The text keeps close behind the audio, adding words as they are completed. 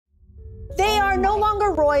no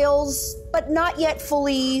longer royals, but not yet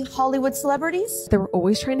fully Hollywood celebrities. They were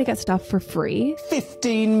always trying to get stuff for free.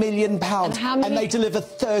 £15 million. And they deliver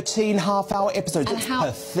 13 half-hour episodes. It's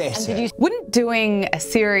pathetic. Wouldn't doing a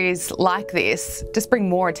series like this just bring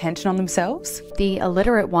more attention on themselves? The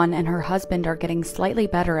illiterate one and her husband are getting slightly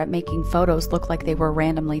better at making photos look like they were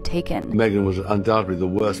randomly taken. Meghan was undoubtedly the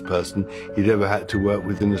worst person he'd ever had to work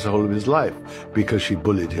with in the whole of his life because she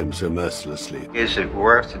bullied him so mercilessly. Is it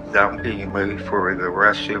worth dumping me for the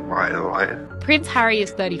rest of my life? Prince Harry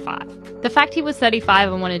is 35. The fact he was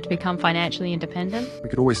 35 and wanted to become financially independent. I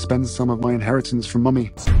could always spend some of my inheritance from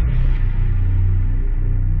mummy.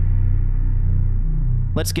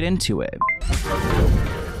 Let's get into it.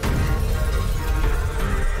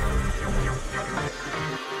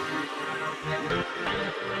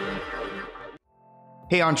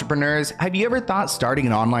 Hey entrepreneurs, have you ever thought starting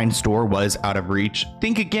an online store was out of reach?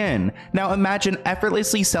 Think again. Now imagine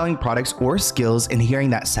effortlessly selling products or skills and hearing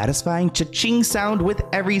that satisfying cha-ching sound with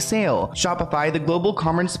every sale. Shopify, the global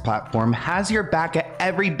commerce platform, has your back at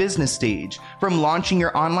every business stage, from launching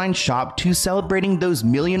your online shop to celebrating those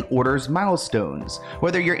million orders milestones.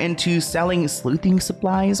 Whether you're into selling sleuthing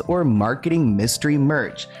supplies or marketing mystery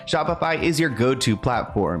merch, Shopify is your go-to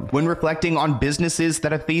platform. When reflecting on businesses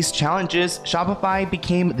that have faced challenges, Shopify became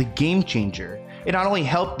the game changer. It not only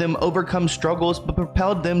helped them overcome struggles, but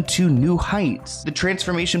propelled them to new heights. The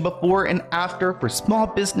transformation before and after for small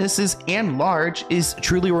businesses and large is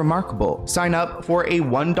truly remarkable. Sign up for a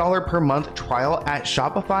 $1 per month trial at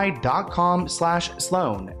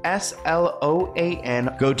shopify.com/Sloan,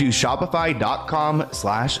 S-L-O-A-N. Go to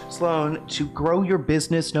shopify.com/Sloan to grow your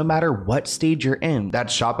business no matter what stage you're in.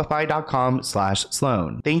 That's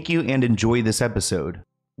shopify.com/Sloan. Thank you and enjoy this episode.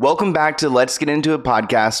 Welcome back to Let's Get Into It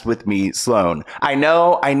podcast with me, Sloan. I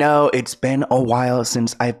know, it's been a while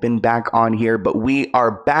since I've been back on here, but we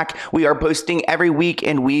are back. We are posting every week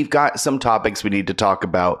and we've got some topics we need to talk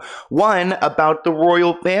about. One, about the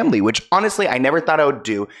royal family, which honestly, I never thought I would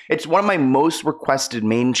do. It's one of my most requested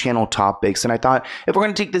main channel topics, and I thought if we're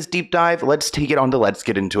going to take this deep dive, let's take it on to Let's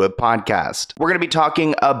Get Into It podcast. We're going to be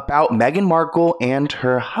talking about Meghan Markle and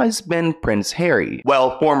her husband, Prince Harry.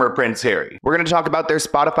 Well, former Prince Harry. We're going to talk about their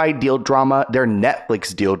Spotify deal drama, their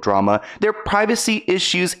Netflix deal drama, their privacy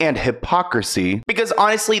issues and hypocrisy. Because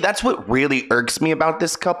honestly, that's what really irks me about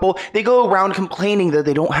this couple. They go around complaining that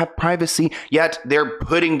they don't have privacy, yet they're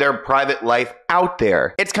putting their private life out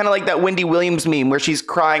there. It's kind of like that Wendy Williams meme where she's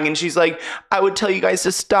crying and she's like, I would tell you guys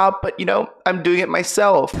to stop, but I'm doing it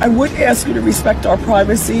myself. I would ask you to respect our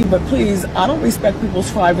privacy, but please, I don't respect people's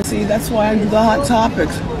privacy. That's why I do the hot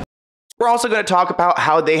topics. We're also going to talk about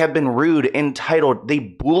how they have been rude, entitled, they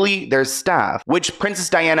bully their staff, which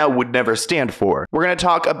Princess Diana would never stand for. We're going to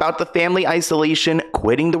talk about the family isolation,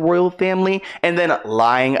 quitting the royal family, and then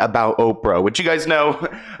lying about Oprah, which you guys know,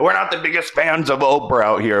 we're not the biggest fans of Oprah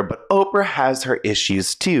out here, but Oprah has her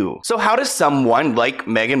issues too. So how does someone like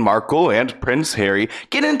Meghan Markle and Prince Harry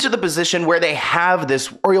get into the position where they have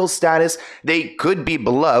this royal status? They could be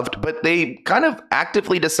beloved, but they kind of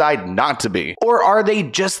actively decide not to be. Or are they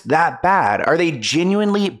just that bad? Are they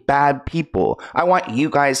genuinely bad people? I want you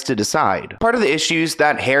guys to decide. Part of the issues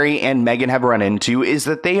that Harry and Meghan have run into is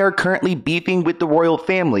that they are currently beefing with the royal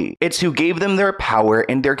family. It's who gave them their power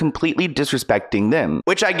and they're completely disrespecting them.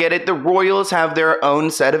 Which I get it, the royals have their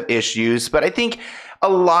own set of issues, but I think a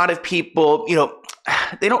lot of people,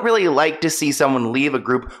 they don't really like to see someone leave a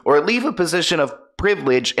group or leave a position of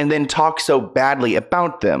privilege and then talk so badly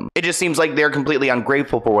about them. It just seems like they're completely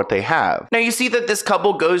ungrateful for what they have. Now you see that this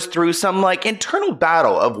couple goes through some internal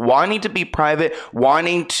battle of wanting to be private,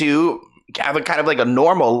 wanting to have a kind of a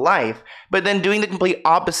normal life, but then doing the complete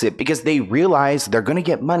opposite because they realize they're going to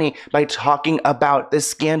get money by talking about the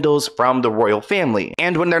scandals from the royal family.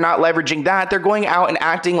 And when they're not leveraging that, they're going out and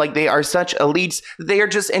acting like they are such elites that they are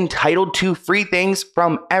just entitled to free things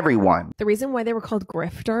from everyone. The reason why they were called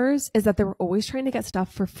grifters is that they were always trying to get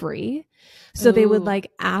stuff for free. So they would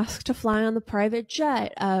ask to fly on the private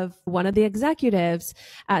jet of one of the executives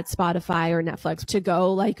at Spotify or Netflix to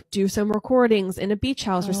go do some recordings in a beach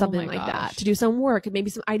house or something like that, to do some work and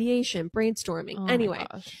maybe some ideation, brainstorming. Anyway,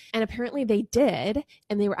 and apparently they did,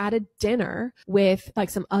 and they were at a dinner with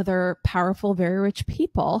some other powerful, very rich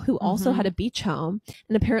people who also had a beach home.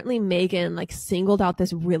 And apparently Meghan singled out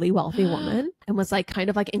this really wealthy woman and was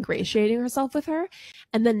kind of ingratiating herself with her.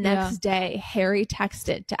 And the next day, Harry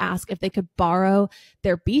texted to ask if they could borrow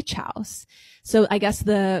their beach house. So I guess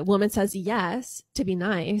the woman says yes to be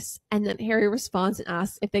nice. And then Harry responds and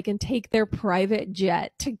asks if they can take their private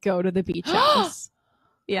jet to go to the beach house.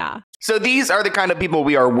 Yeah. So these are the kind of people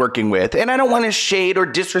we are working with. And I don't want to shade or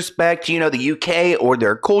disrespect, the UK or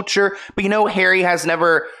their culture. But, Harry has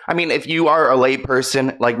never, if you are a lay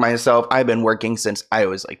person like myself, I've been working since I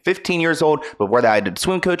was like 15 years old. Before that, I did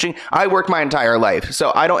swim coaching. I worked my entire life.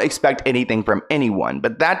 So I don't expect anything from anyone.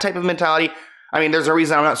 But that type of mentality, there's a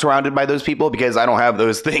reason I'm not surrounded by those people, because I don't have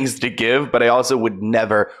those things to give. But I also would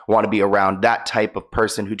never want to be around that type of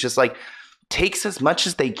person who just takes as much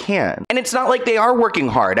as they can. And it's not like they are working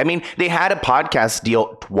hard. They had a podcast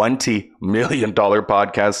deal, $20 million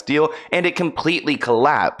podcast deal, and it completely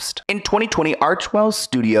collapsed. In 2020, Archwell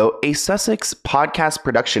Studio, a Sussex podcast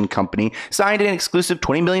production company, signed an exclusive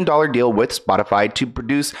 $20 million deal with Spotify to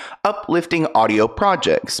produce uplifting audio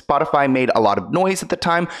projects. Spotify made a lot of noise at the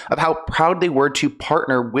time of how proud they were to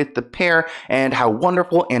partner with the pair and how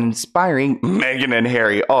wonderful and inspiring Meghan and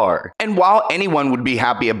Harry are. And while anyone would be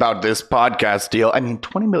happy about this podcast deal,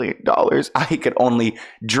 $20 million, I could only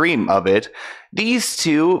dream of it. These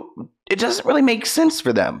two, it doesn't really make sense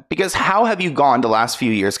for them, because how have you gone the last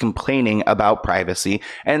few years complaining about privacy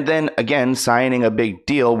and then again signing a big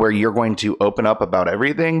deal where you're going to open up about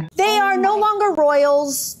everything? They are no longer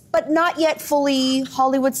royals, but not yet fully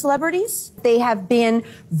Hollywood celebrities. They have been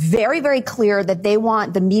very, very clear that they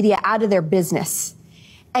want the media out of their business.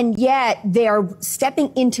 And yet they are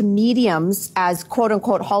stepping into mediums as quote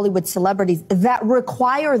unquote Hollywood celebrities that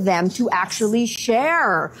require them to actually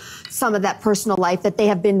share some of that personal life that they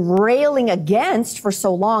have been railing against for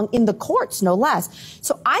so long in the courts, no less.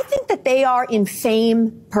 So I think that they are in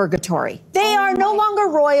fame purgatory. They are no longer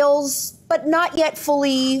royals, but not yet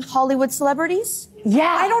fully Hollywood celebrities.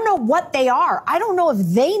 Yeah. I don't know what they are. I don't know if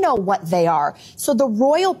they know what they are. So the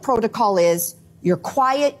royal protocol is, you're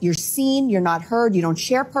quiet, you're seen, you're not heard, you don't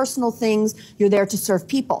share personal things, you're there to serve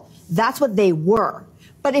people. That's what they were.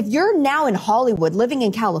 But if you're now in Hollywood, living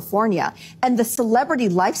in California, and the celebrity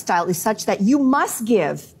lifestyle is such that you must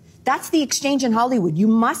give, that's the exchange in Hollywood. You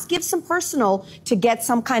must give some personal to get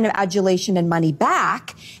some kind of adulation and money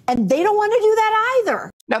back, and they don't want to do that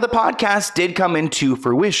either. Now, the podcast did come into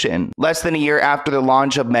fruition. Less than a year after the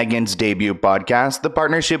launch of Meghan's debut podcast, the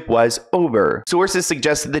partnership was over. Sources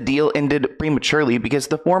suggested the deal ended prematurely because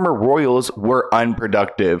the former royals were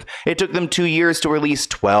unproductive. It took them 2 years to release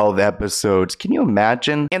 12 episodes. Can you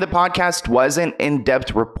imagine? And the podcast wasn't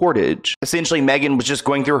in-depth reportage. Essentially, Meghan was just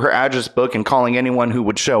going through her address book and calling anyone who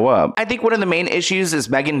would show up. I think one of the main issues is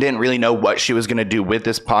Meghan didn't really know what she was going to do with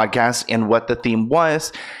this podcast and what the theme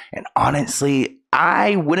was. And honestly,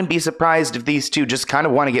 I wouldn't be surprised if these two just kind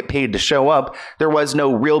of want to get paid to show up. There was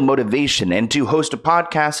no real motivation, and to host a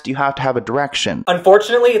podcast, you have to have a direction.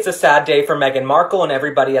 Unfortunately, it's a sad day for Meghan Markle and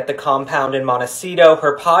everybody at the compound in Montecito.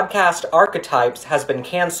 Her podcast, Archetypes, has been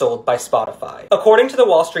canceled by Spotify. According to the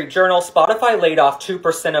Wall Street Journal, Spotify laid off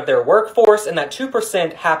 2% of their workforce, and that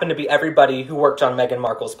 2% happened to be everybody who worked on Meghan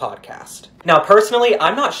Markle's podcast. Now, personally,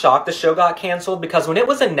 I'm not shocked the show got canceled, because when it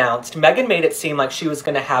was announced, Meghan made it seem like she was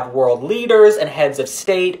going to have world leaders and heads of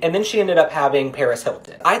state, and then she ended up having Paris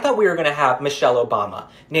Hilton. I thought we were going to have Michelle Obama,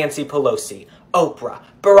 Nancy Pelosi, Oprah,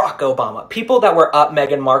 Barack Obama, people that were up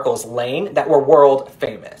Meghan Markle's lane that were world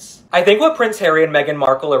famous. I think what Prince Harry and Meghan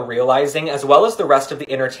Markle are realizing, as well as the rest of the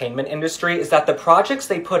entertainment industry, is that the projects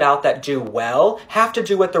they put out that do well have to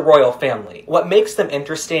do with the royal family. What makes them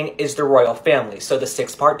interesting is the royal family. So the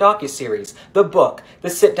 6-part docuseries, the book, the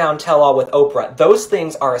sit-down tell-all with Oprah, those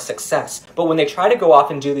things are a success. But when they try to go off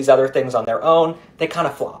and do these other things on their own, they kind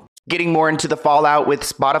of flop. Getting more into the fallout with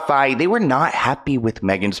Spotify, they were not happy with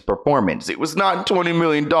Meghan's performance. It was not $20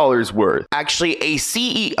 million worth. Actually, a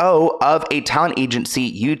CEO of a talent agency,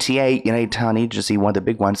 UTA, United Talent Agency, one of the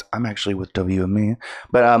big ones. I'm actually with WME,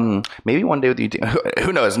 but maybe one day with UTA.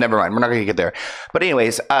 Who knows? Never mind. We're not going to get there. But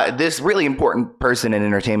anyways, this really important person in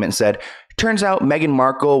entertainment said, turns out Meghan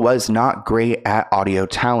Markle was not great at audio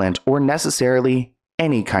talent or necessarily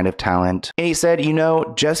any kind of talent. And he said,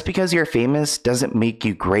 just because you're famous doesn't make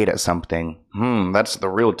you great at something. That's the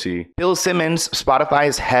real tea. Bill Simmons,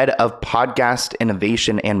 Spotify's head of podcast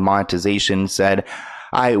innovation and monetization, said,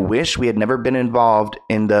 I wish we had never been involved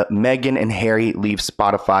in the Meghan and Harry leave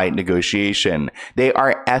Spotify negotiation. They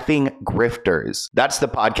are effing grifters. That's the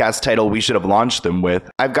podcast title we should have launched them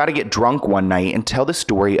with. I've got to get drunk one night and tell the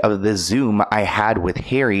story of the Zoom I had with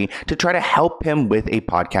Harry to try to help him with a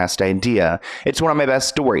podcast idea. It's one of my best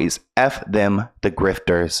stories. F them, the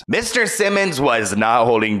grifters. Mr. Simmons was not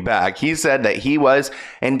holding back. He said that he was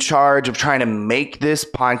in charge of trying to make this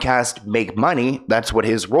podcast make money. That's what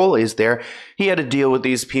his role is there. He had to deal with with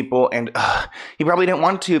these people, and he probably didn't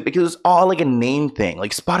want to because it's all like a name thing.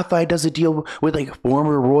 Like Spotify does a deal with like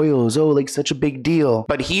former royals. Oh, like such a big deal.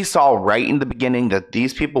 But he saw right in the beginning that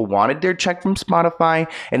these people wanted their check from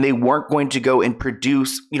Spotify and they weren't going to go and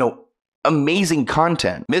produce, you know, amazing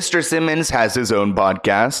content. Mr. Simmons has his own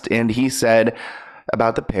podcast, and he said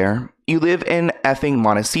about the pair, "You live in effing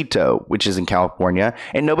Montecito, which is in California,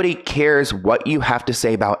 and nobody cares what you have to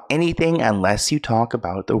say about anything unless you talk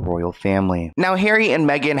about the royal family." Now, Harry and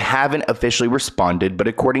Meghan haven't officially responded, but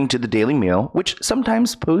according to the Daily Mail, which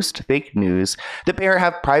sometimes posts fake news, the pair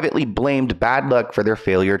have privately blamed bad luck for their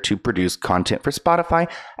failure to produce content for Spotify,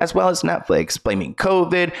 as well as Netflix, blaming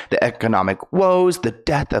COVID, the economic woes, the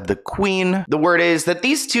death of the Queen. The word is that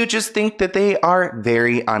these two just think that they are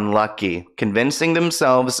very unlucky, convincing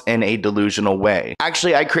themselves in a delusional way.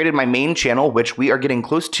 Actually, I created my main channel, which we are getting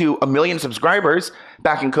close to 1 million subscribers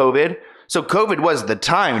back in COVID. So COVID was the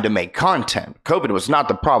time to make content. COVID was not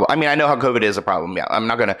the problem. I mean, I know how COVID is a problem.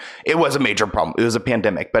 Yeah, it was a major problem. It was a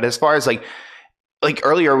pandemic. But as far as like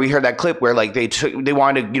earlier, we heard that clip where like they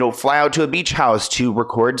wanted to, you know, fly out to a beach house to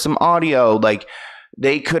record some audio. Like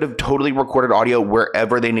they could have totally recorded audio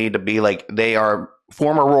wherever they need to be. Like they are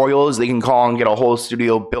former royals, they can call and get a whole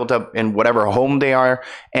studio built up in whatever home they are,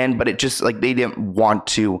 but it just like they didn't want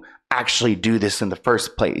to actually do this in the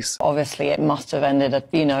first place. Obviously it must have ended,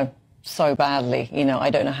 you know, so badly. You know, I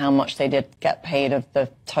don't know how much they did get paid of the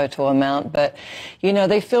total amount, but you know,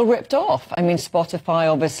 they feel ripped off. I mean, Spotify,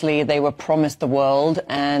 obviously they were promised the world,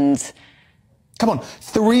 and come on,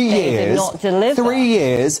 3 years, they did not deliver. 3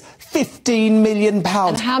 years, £15 million,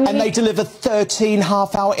 and they deliver 13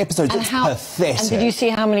 half-hour episodes. It's pathetic. And did you see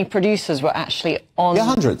how many producers were actually on? Yeah,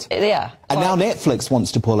 hundreds. Yeah. And now Netflix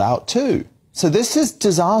wants to pull out too. So this is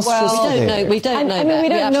disastrous. Well, we don't know. I mean, we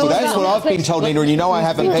don't know. Well, that's what I've been told, Nina, and you know I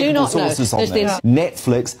haven't paid for sources on this.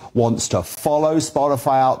 Netflix wants to follow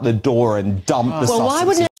Spotify out the door and dump the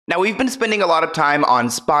Sussex. Now, we've been spending a lot of time on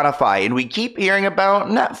Spotify, and we keep hearing about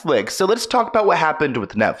Netflix. So let's talk about what happened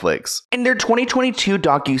with Netflix. In their 2022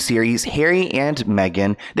 docuseries, Harry and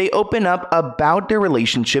Meghan, they open up about their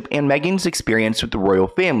relationship and Meghan's experience with the royal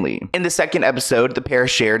family. In the second episode, the pair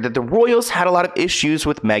shared that the royals had a lot of issues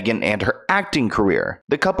with Meghan and her acting career.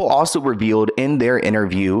 The couple also revealed in their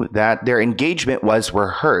interview that their engagement was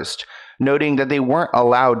rehearsed, noting that they weren't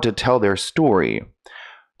allowed to tell their story.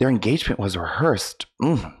 Their engagement was rehearsed.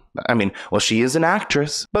 I mean, well, she is an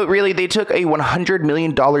actress. But really, they took a $100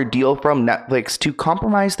 million deal from Netflix to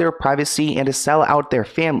compromise their privacy and to sell out their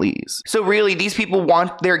families. So really, these people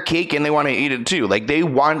want their cake and they want to eat it too. Like, they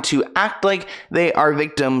want to act like they are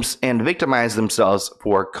victims and victimize themselves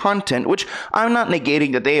for content, which I'm not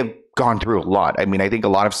negating that they have gone through a lot. I mean, I think a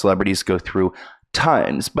lot of celebrities go through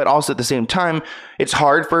tons, but also at the same time, it's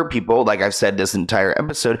hard for people, like I've said this entire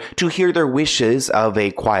episode, to hear their wishes of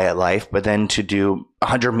a quiet life, but then to do a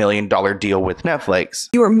 $100 million deal with Netflix.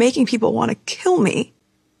 You are making people want to kill me.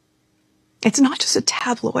 It's not just a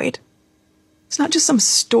tabloid. It's not just some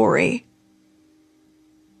story.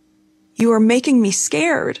 You are making me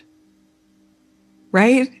scared.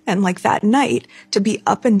 Right? And like that night, to be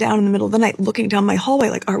up and down in the middle of the night, looking down my hallway,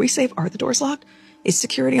 like, are we safe? Are the doors locked? Is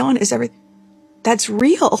security on? Is everything? That's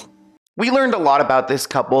real. We learned a lot about this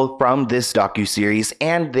couple from this docuseries,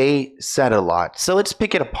 and they said a lot. So let's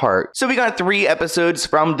pick it apart. So we got 3 episodes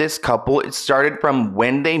from this couple. It started from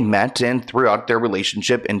when they met and throughout their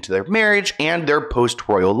relationship into their marriage and their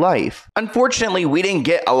post-royal life. Unfortunately, we didn't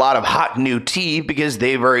get a lot of hot new tea because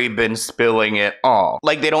they've already been spilling it all.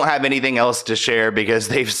 Like, they don't have anything else to share because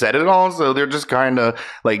they've said it all, so they're just kind of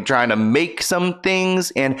like trying to make some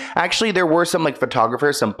things. And actually, there were some like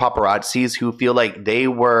photographers, some paparazzis who feel like they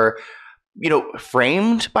were, you know,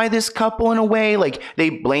 framed by this couple in a way. Like, they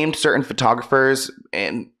blamed certain photographers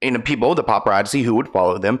and, you know, people, the paparazzi who would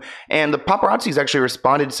follow them. And the paparazzis actually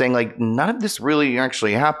responded saying, like, none of this really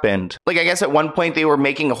actually happened. Like, I guess at one point they were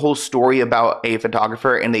making a whole story about a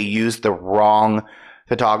photographer and they used the wrong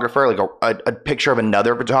photographer, like a picture of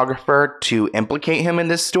another photographer, to implicate him in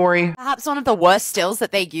this story. Perhaps one of the worst stills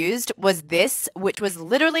that they used was this, which was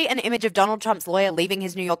literally an image of Donald Trump's lawyer leaving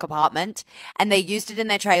his New York apartment, and they used it in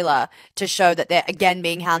their trailer to show that they're again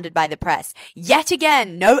being hounded by the press. Yet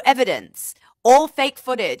again, no evidence. All fake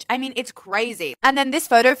footage. I mean, it's crazy. And then this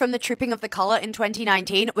photo from the Tripping of the Color in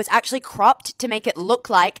 2019 was actually cropped to make it look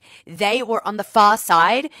like they were on the far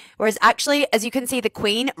side, whereas actually, as you can see, the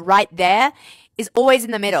Queen right there is always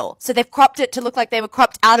in the middle. So they've cropped it to look like they were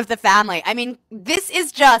cropped out of the family. I mean, this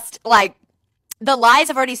is just like The lies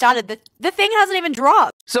have already started. The thing hasn't even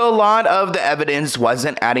dropped. So a lot of the evidence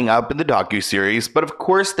wasn't adding up in the docuseries, but of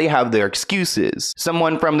course they have their excuses.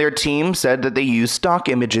 Someone from their team said that they use stock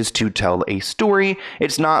images to tell a story.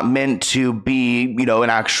 It's not meant to be, an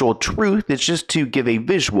actual truth. It's just to give a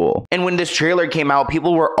visual. And when this trailer came out,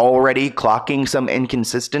 people were already clocking some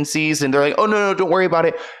inconsistencies, and they're like, oh, no, don't worry about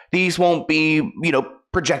it. These won't be,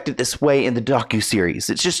 projected this way in the docuseries.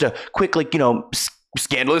 It's just a quick,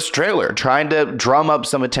 scandalous trailer trying to drum up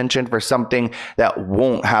some attention for something that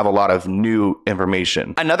won't have a lot of new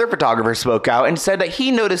information. Another photographer spoke out and said that he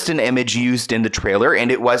noticed an image used in the trailer, and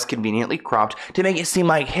it was conveniently cropped to make it seem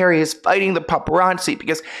like Harry is fighting the paparazzi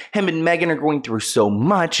because him and Meghan are going through so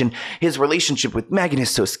much, and his relationship with Meghan is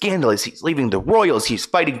so scandalous. He's leaving the royals, he's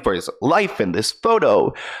fighting for his life in this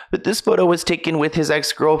photo. But this photo was taken with his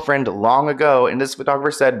ex-girlfriend long ago, and this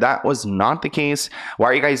photographer said that was not the case. Why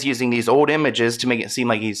are you guys using these old images to make it seem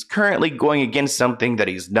like he's currently going against something that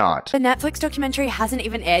he's not? The Netflix documentary hasn't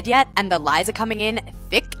even aired yet, and the lies are coming in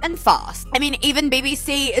thick and fast. I mean, even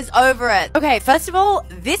BBC is over it. Okay, first of all,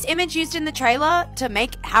 this image used in the trailer to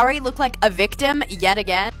make Harry look like a victim yet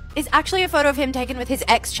again is actually a photo of him taken with his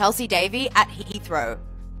ex Chelsea Davy at Heathrow.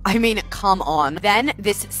 I mean, come on. Then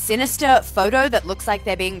this sinister photo that looks like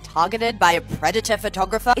they're being targeted by a predator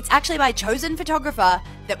photographer. It's actually by a chosen photographer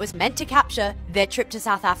that was meant to capture their trip to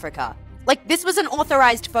South Africa. Like, this was an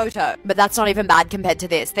authorized photo, but that's not even bad compared to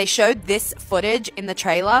this. They showed this footage in the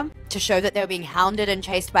trailer to show that they were being hounded and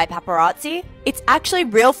chased by paparazzi. It's actually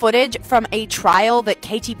real footage from a trial that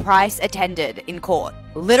Katie Price attended in court.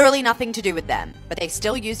 Literally nothing to do with them, but they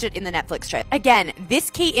still used it in the Netflix trailer. Again,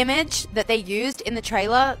 this key image that they used in the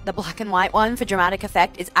trailer, the black and white one for dramatic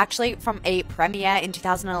effect, is actually from a premiere in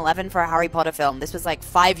 2011 for a Harry Potter film. This was like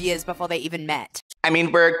 5 years before they even met. I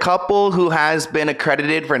mean, for a couple who has been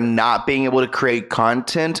accredited for not being able to create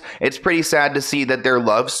content, it's pretty sad to see that their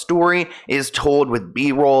love story is told with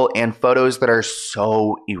B-roll and photos that are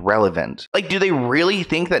so irrelevant. Like, do they really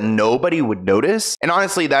think that nobody would notice? And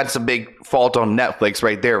honestly, that's a big fault on Netflix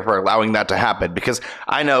right there for allowing that to happen, because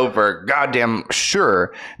I know for goddamn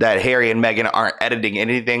sure that Harry and Meghan aren't editing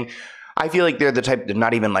anything. I feel like they're the type to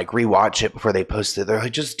not even rewatch it before they post it. They're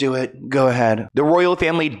like, just do it. Go ahead. The royal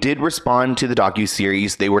family did respond to the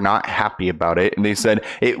docuseries. They were not happy about it, and they said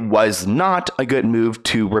it was not a good move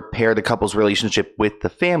to repair the couple's relationship with the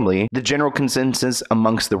family. The general consensus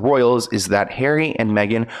amongst the royals is that Harry and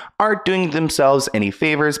Meghan aren't doing themselves any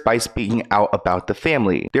favors by speaking out about the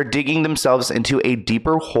family. They're digging themselves into a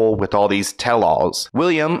deeper hole with all these tell-alls.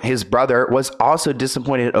 William, his brother, was also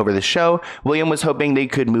disappointed over the show. William was hoping they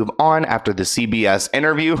could move on after the CBS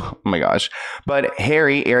interview. Oh my gosh. But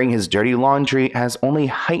Harry airing his dirty laundry has only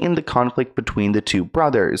heightened the conflict between the two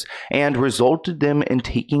brothers and resulted them in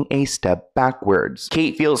taking a step backwards.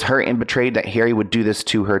 Kate feels hurt and betrayed that Harry would do this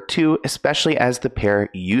to her too, especially as the pair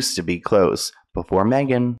used to be close before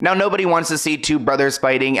Meghan. Now, nobody wants to see two brothers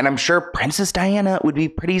fighting, and I'm sure Princess Diana would be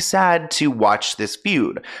pretty sad to watch this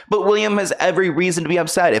feud. But William has every reason to be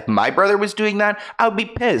upset. If my brother was doing that, I would be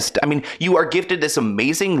pissed. I mean, you are gifted this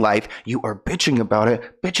amazing life, you are bitching about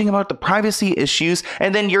it, bitching about the privacy issues,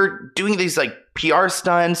 and then you're doing these PR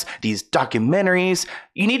stunts, these documentaries.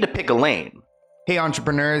 You need to pick a lane. Hey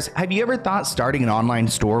entrepreneurs, have you ever thought starting an online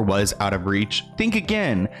store was out of reach? Think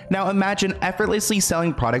again. Now imagine effortlessly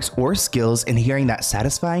selling products or skills and hearing that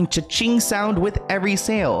satisfying cha-ching sound with every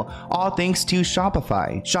sale, all thanks to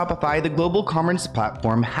Shopify. Shopify, the global commerce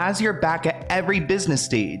platform, has your back at every business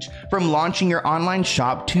stage, from launching your online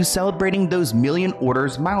shop to celebrating those million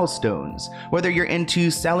orders milestones. Whether you're into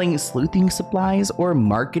selling sleuthing supplies or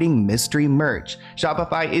marketing mystery merch,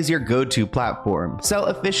 Shopify is your go-to platform. Sell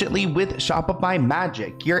efficiently with Shopify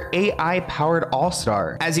Magic, your AI-powered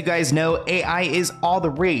all-star. As you guys know, AI is all the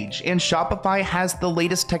rage, and Shopify has the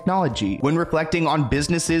latest technology. When reflecting on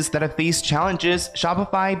businesses that have faced challenges,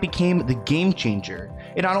 Shopify became the game changer.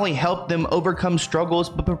 It not only helped them overcome struggles,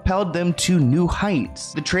 but propelled them to new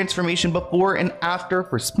heights. The transformation before and after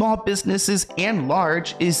for small businesses and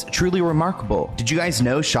large is truly remarkable. Did you guys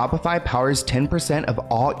know Shopify powers 10% of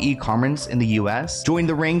all e-commerce in the US? Join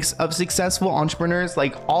the ranks of successful entrepreneurs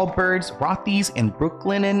like Allbirds, Rothy's, and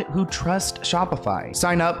Brooklinen who trust Shopify.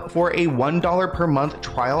 Sign up for a $1 per month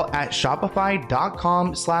trial at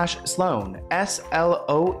shopify.com/Sloan, SLOAN.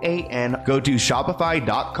 Go to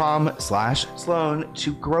shopify.com/Sloan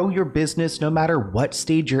to grow your business no matter what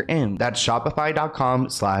stage you're in. That's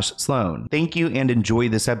shopify.com/Sloan. Thank you and enjoy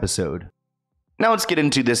this episode. Now let's get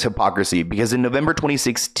into this hypocrisy, because in November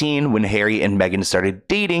 2016, when Harry and Meghan started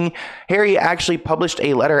dating, Harry actually published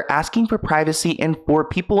a letter asking for privacy and for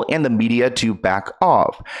people and the media to back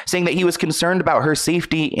off, saying that he was concerned about her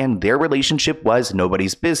safety and their relationship was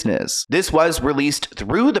nobody's business. This was released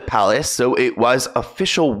through the palace, so it was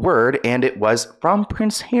official word, and it was from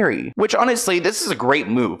Prince Harry, which honestly, this is a great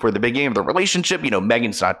move for the beginning of the relationship. You know,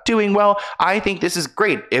 Meghan's not doing well. I think this is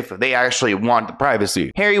great if they actually want the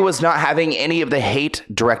privacy. Harry was not having any of the hate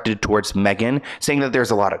directed towards Meghan, saying that there's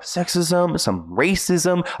a lot of sexism, some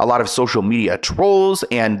racism, a lot of social media trolls,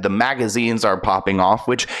 and the magazines are popping off,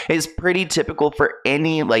 which is pretty typical for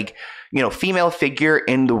any, like, you know, female figure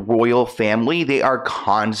in the royal family. They are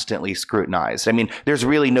constantly scrutinized. I mean, there's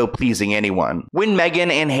really no pleasing anyone. When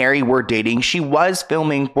Meghan and Harry were dating, she was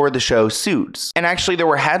filming for the show Suits. And actually, there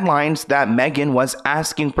were headlines that Meghan was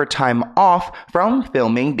asking for time off from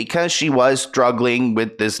filming because she was struggling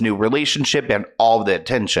with this new relationship and all the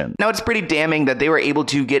attention. Now, it's pretty damning that they were able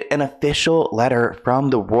to get an official letter from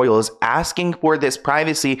the royals asking for this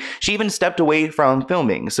privacy. She even stepped away from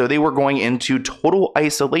filming, so they were going into total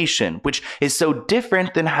isolation, which is so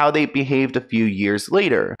different than how they behaved a few years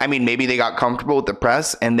later. I mean, maybe they got comfortable with the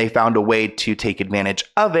press and they found a way to take advantage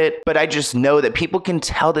of it, but I just know that people can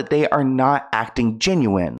tell that they are not acting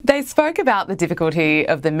genuine. They spoke about the difficulty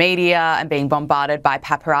of the media and being bombarded by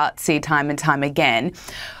paparazzi time and time again.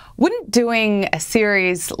 Wouldn't doing a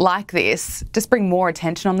series like this just bring more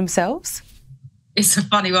attention on themselves? It's a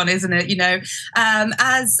funny one, isn't it? You know,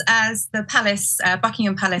 as the Palace,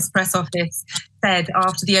 Buckingham Palace press office said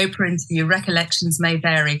after the Oprah interview, recollections may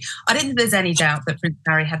vary. I don't think there's any doubt that Prince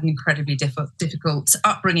Harry had an incredibly difficult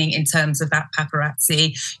upbringing in terms of that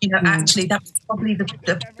paparazzi. You know, actually, that was probably the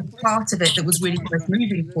part of it that was really most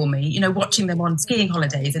moving for me. You know, watching them on skiing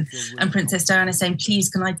holidays and Princess Diana saying, please,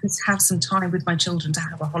 can I just have some time with my children to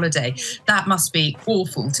have a holiday? That must be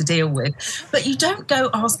awful to deal with. But you don't go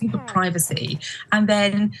asking for privacy and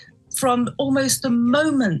then from almost the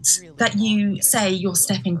moment that you say you're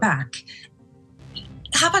stepping back,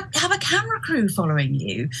 have a camera crew following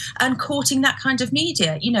you and courting that kind of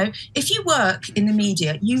media. You know, if you work in the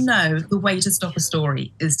media, you know the way to stop a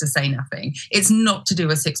story is to say nothing. It's not to do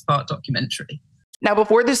a 6-part documentary. Now,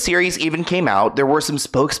 before this series even came out, there were some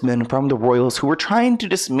spokesmen from the royals who were trying to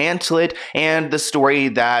dismantle it and the story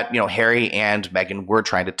that, you know, Harry and Meghan were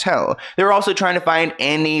trying to tell. They were also trying to find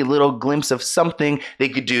any little glimpse of something they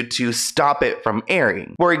could do to stop it from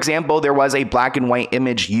airing. For example, there was a black and white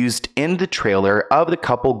image used in the trailer of the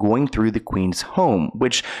couple going through the Queen's home,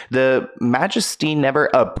 which the Majesty never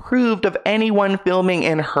approved of anyone filming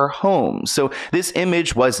in her home. So this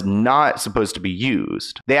image was not supposed to be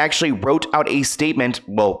used. They actually wrote out a statement,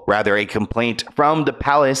 well, rather a complaint from the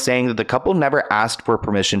palace saying that the couple never asked for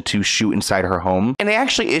permission to shoot inside her home, and they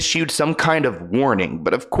actually issued some kind of warning.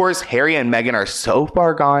 But of course, Harry and Meghan are so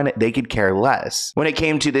far gone, they could care less. When it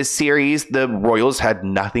came to this series, the royals had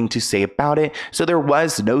nothing to say about it, so there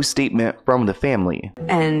was no statement from the family.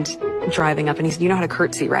 And driving up, and he said, you know how to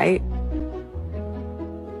curtsy, right?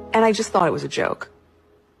 And I just thought it was a joke.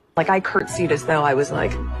 Like, I curtsied as though I was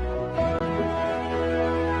like,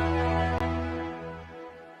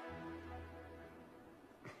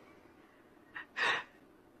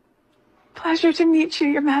 pleasure to meet you,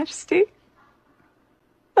 Your Majesty.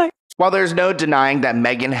 While there's no denying that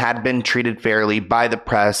Meghan had been treated fairly by the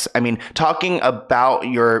press, I mean, talking about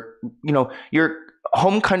your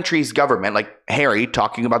home country's government, like Harry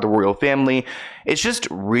talking about the royal family, it's just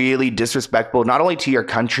really disrespectful, not only to your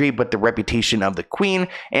country, but the reputation of the Queen.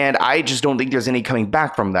 And I just don't think there's any coming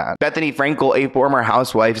back from that. Bethany Frankel, a former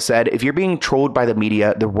housewife, said, if you're being trolled by the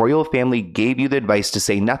media, the royal family gave you the advice to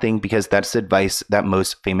say nothing because that's the advice that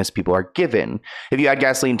most famous people are given. If you add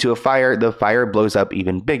gasoline to a fire, the fire blows up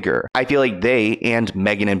even bigger. I feel like they, and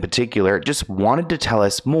Meghan in particular, just wanted to tell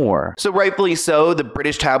us more. So rightfully so, the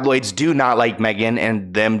British tabloids do not like Meghan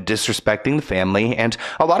and them disrespecting the family. And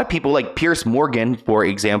a lot of people like Piers Morgan, for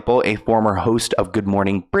example, a former host of Good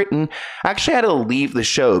Morning Britain, actually had to leave the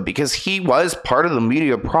show because he was part of the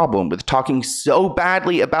media problem with talking so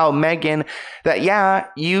badly about Meghan that, yeah,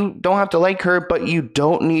 you don't have to like her, but you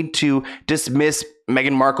don't need to dismiss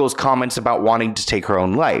Meghan Markle's comments about wanting to take her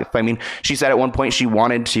own life. I mean, she said at one point she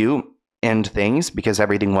wanted to end things because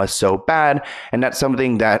everything was so bad, and that's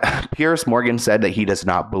something that Piers Morgan said that he does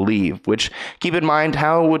not believe, which, keep in mind,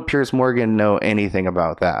 how would Piers Morgan know anything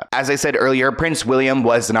about that? As I said earlier, Prince William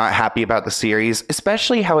was not happy about the series,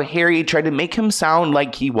 especially how Harry tried to make him sound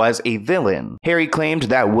like he was a villain. Harry claimed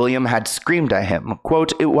that William had screamed at him.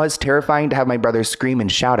 Quote, "It was terrifying to have my brother scream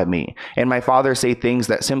and shout at me, and my father say things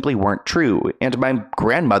that simply weren't true, and my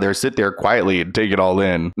grandmother sit there quietly and take it all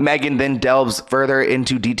in." Meghan then delves further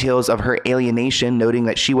into details of her alienation, noting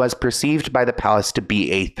that she was perceived by the palace to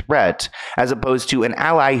be a threat, as opposed to an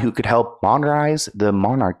ally who could help modernize the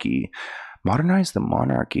monarchy. Modernize the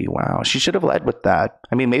monarchy. Wow. She should have led with that.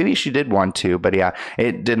 I mean, maybe she did want to, but yeah,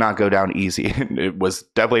 it did not go down easy. It was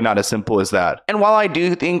definitely not as simple as that. And while I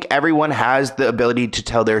do think everyone has the ability to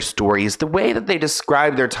tell their stories, the way that they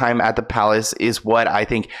describe their time at the palace is what I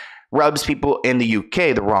think rubs people in the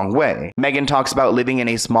UK the wrong way. Meghan talks about living in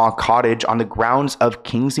a small cottage on the grounds of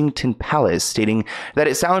Kensington Palace, stating that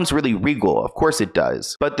it sounds really regal. Of course it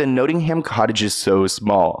does. But the Nottingham cottage is so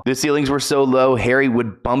small. The ceilings were so low, Harry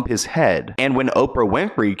would bump his head. And when Oprah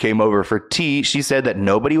Winfrey came over for tea, she said that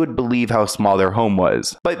nobody would believe how small their home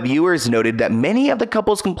was. But viewers noted that many of the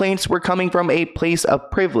couple's complaints were coming from a place of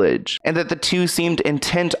privilege, and that the two seemed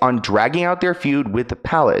intent on dragging out their feud with the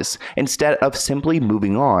palace, instead of simply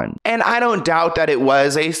moving on. And I don't doubt that it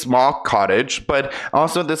was a small cottage, but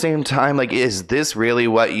also at the same time, like, is this really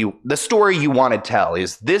the story you want to tell?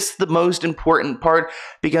 Is this the most important part?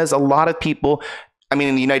 Because a lot of people, I mean,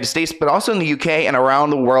 in the United States, but also in the UK and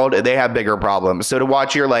around the world, they have bigger problems. So to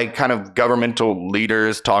watch your kind of governmental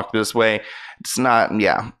leaders talk this way, it's not,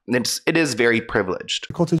 it is very privileged.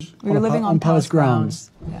 Cottage. We were living on palace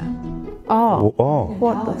grounds. Yeah. Oh.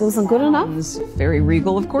 What, that wasn't good enough? It was very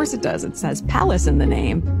regal. Of course it does. It says palace in the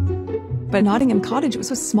name. But Nottingham Cottage was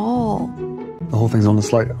so small. The whole thing's on a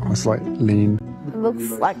slight lean. It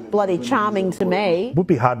looks like bloody charming to me. It would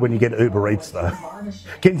be hard when you get Uber Eats, though.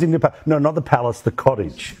 No, not the palace, the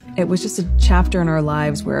cottage. It was just a chapter in our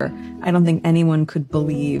lives where I don't think anyone could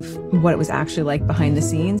believe what it was actually like behind the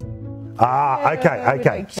scenes.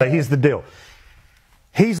 Okay. So here's the deal.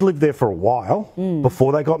 He's lived there for a while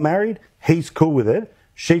before they got married. He's cool with it.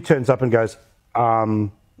 She turns up and goes,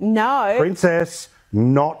 no. Princess,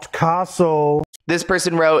 not castle. This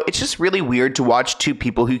person wrote, "It's just really weird to watch two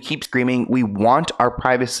people who keep screaming, we want our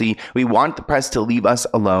privacy, we want the press to leave us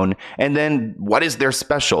alone, and then what is their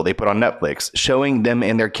special they put on Netflix, showing them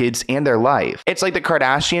and their kids and their life? It's like the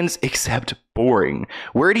Kardashians, except boring.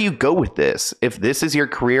 Where do you go with this? If this is your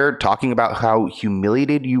career, talking about how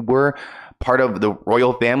humiliated you were, part of the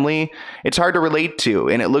royal family, it's hard to relate to,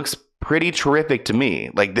 and it looks pretty terrific to me.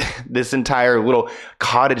 Like this entire little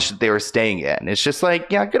cottage that they were staying in. It's just like,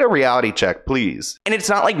 yeah, get a reality check, please." And it's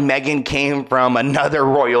not like Meghan came from another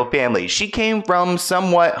royal family. She came from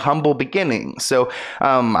somewhat humble beginnings. So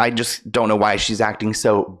I just don't know why she's acting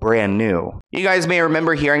so brand new. You guys may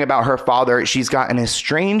remember hearing about her father. She's got an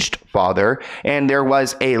estranged father, and there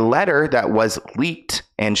was a letter that was leaked,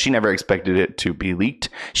 and she never expected it to be leaked.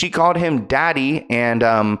 She called him daddy,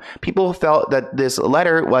 and people felt that this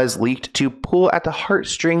letter was leaked to pull at the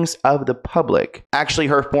heartstrings of the public. Actually,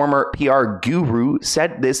 her former PR guru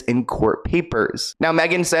said this in court papers. Now,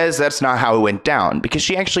 Meghan says that's not how it went down, because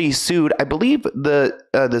she actually sued, I believe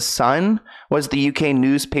the Sun was the UK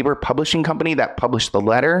newspaper publishing company that published the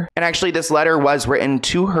letter. And actually, this letter was written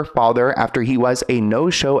to her father after he was a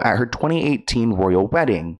no-show at her 2018 royal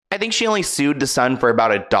wedding. I think she only sued the Sun for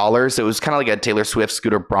about $1, so it was kind of like a Taylor Swift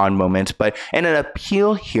Scooter Braun moment. But in an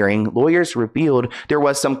appeal hearing, lawyers revealed there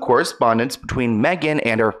was some correspondence between Meghan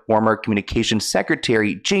and her former communications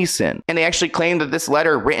secretary, Jason. And they actually claimed that this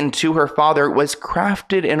letter written to her father was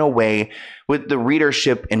crafted in a way with the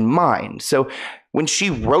readership in mind. So when she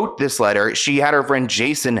wrote this letter, she had her friend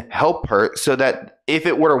Jason help her so that if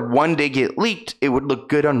it were to one day get leaked, it would look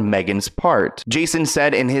good on Meghan's part. Jason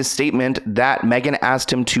said in his statement that Meghan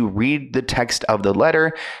asked him to read the text of the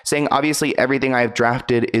letter, saying, "Obviously, everything I've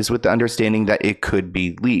drafted is with the understanding that it could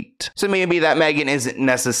be leaked." So maybe that Meghan isn't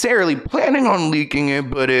necessarily planning on leaking it,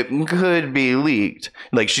 but it could be leaked.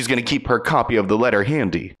 Like she's going to keep her copy of the letter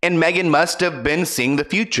handy. And Meghan must have been seeing the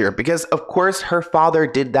future because, of course, her father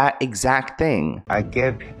did that exact thing. I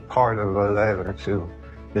gave part of a letter to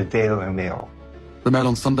the Daily Mail. The Mail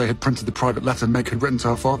on Sunday had printed the private letter Meg had written to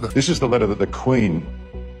her father. This is the letter that the Queen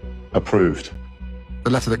approved.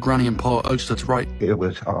 The letter that Granny and Pa urged her to write. It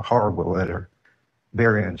was a horrible letter,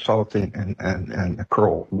 very insulting and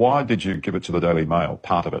cruel. Why did you give it to the Daily Mail,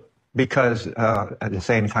 part of it? Because at the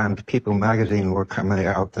same time, People magazine were coming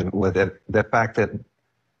out with it, the fact that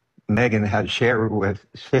Meghan had shared with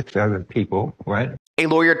 6 other people, right? A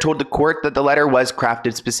lawyer told the court that the letter was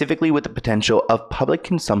crafted specifically with the potential of public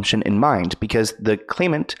consumption in mind because the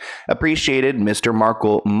claimant appreciated Mr.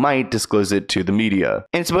 Markle might disclose it to the media.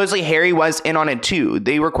 And supposedly Harry was in on it too.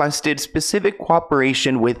 They requested specific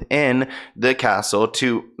cooperation within the castle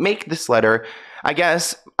to make this letter. I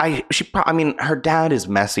guess her dad is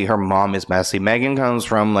messy, her mom is messy. Meghan comes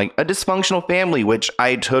from like a dysfunctional family, which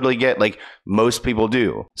I totally get, like most people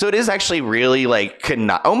do. So it is actually really like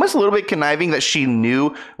almost a little bit conniving that she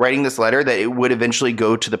knew writing this letter that it would eventually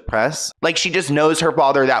go to the press. Like she just knows her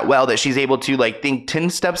father that well that she's able to like think 10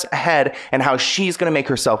 steps ahead and how she's going to make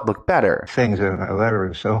herself look better. Things in a letter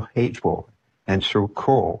are so hateful and so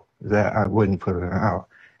cruel that I wouldn't put it out.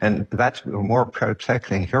 And that's more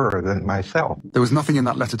protecting her than myself. There was nothing in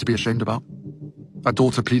that letter to be ashamed about. A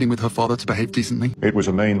daughter pleading with her father to behave decently. It was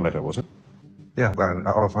a mean letter, was it? Yeah, but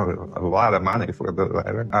also a lot of money for the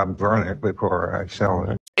letter. I'll burn it before I sell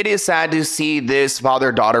it. It is sad to see this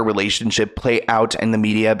father-daughter relationship play out in the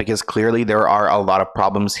media because clearly there are a lot of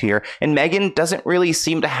problems here, and Meghan doesn't really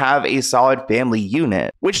seem to have a solid family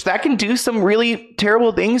unit, which that can do some really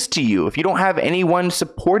terrible things to you if you don't have anyone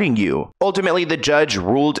supporting you. Ultimately, the judge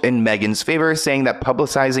ruled in Meghan's favor, saying that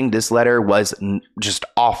publicizing this letter was just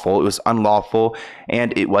awful, it was unlawful,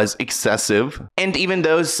 and it was excessive. And even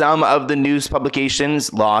though some of the news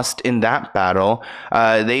publications lost in that battle,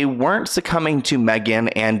 they weren't succumbing to Meghan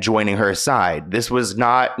and joining her side. This was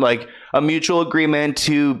not like a mutual agreement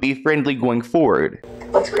to be friendly going forward.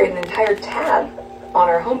 Let's create an entire tab on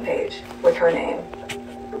our homepage with her name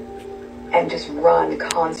and just run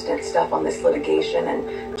constant stuff on this litigation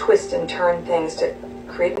and twist and turn things to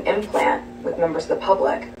create an implant with members of the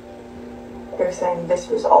public. They're saying this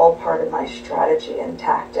was all part of my strategy and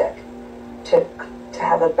tactic to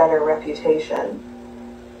have a better reputation.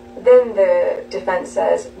 Then the defense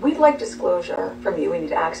says, we'd like disclosure from you. We need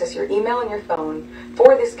to access your email and your phone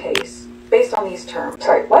for this case based on these terms.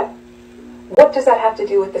 Sorry, what? What does that have to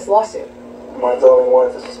do with this lawsuit? My darling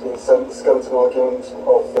wife has just been sent the skeleton argument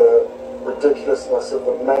of the ridiculousness of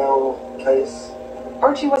the mail case.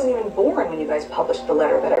 Archie wasn't even born when you guys published the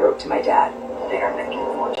letter that I wrote to my dad. They are making a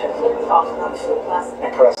fortune.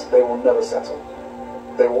 The press, they will never settle.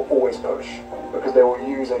 They will always push because they will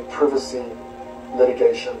use a privacy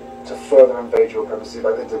litigation to further invade your privacy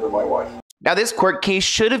like they did with my wife. Now, this court case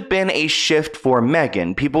should have been a shift for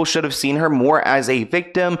Meghan. People should have seen her more as a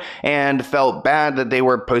victim and felt bad that they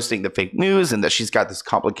were posting the fake news and that she's got this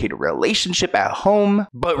complicated relationship at home.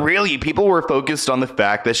 But really, people were focused on the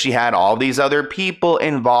fact that she had all these other people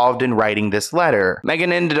involved in writing this letter.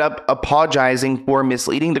 Meghan ended up apologizing for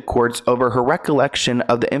misleading the courts over her recollection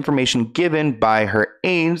of the information given by her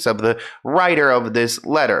aides of the writer of this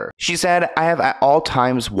letter. She said, "I have at all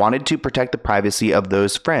times wanted to protect the privacy of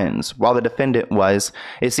those friends, while the defendant was,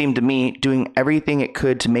 it seemed to me, doing everything it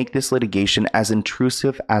could to make this litigation as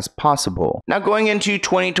intrusive as possible." Now, going into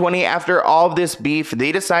 2020, after all of this beef,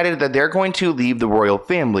 they decided that they're going to leave the royal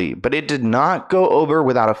family, but it did not go over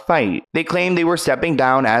without a fight. They claimed they were stepping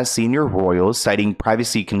down as senior royals, citing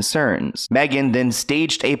privacy concerns. Meghan then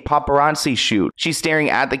staged a paparazzi shoot. She's staring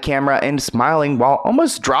at the camera and smiling while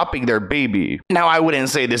almost dropping their baby. Now, I wouldn't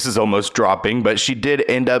say this is almost dropping, but she did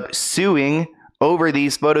end up suing over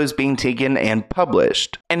these photos being taken and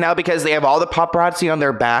published. And now, because they have all the paparazzi on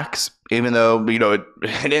their backs, even though, it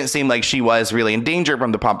didn't seem like she was really in danger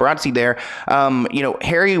from the paparazzi there,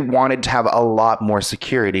 Harry wanted to have a lot more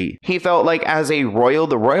security. He felt like as a royal,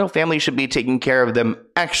 the royal family should be taking care of them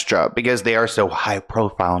extra because they are so high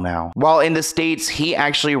profile now. While in the States, he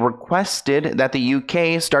actually requested that the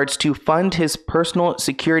UK starts to fund his personal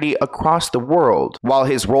security across the world. While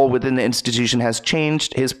his role within the institution has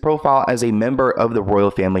changed, his profile as a member of the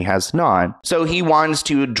royal family has not. So he wants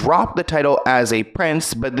to drop the title as a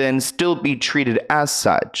prince, but then still be treated as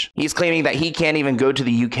such. He's claiming that he can't even go to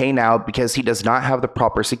the UK now because he does not have the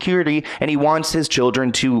proper security, and he wants his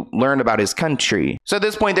children to learn about his country. So at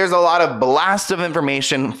this point, there's a lot of blast of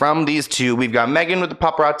information from these two. We've got Meghan with the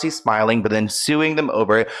paparazzi smiling, but then suing them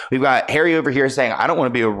over it. We've got Harry over here saying, I don't want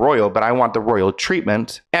to be a royal, but I want the royal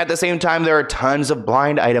treatment. At the same time, there are tons of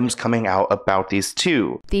blind items coming out about these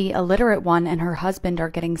two. The illiterate one and her husband are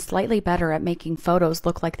getting slightly better at making photos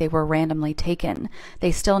look like they were randomly taken.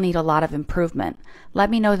 They still need a lot of improvement. Let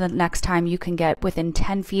me know the next time you can get within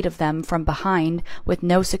 10 feet of them from behind with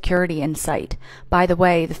no security in sight. By the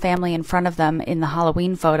way, the family in front of them in the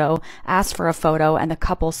Halloween photo asked for a photo and the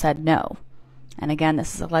couple said no. And again,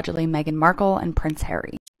 this is allegedly Meghan Markle and Prince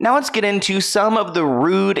Harry. Now let's get into some of the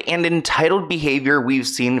rude and entitled behavior we've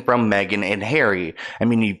seen from Meghan and Harry. I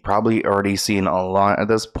mean, you've probably already seen a lot at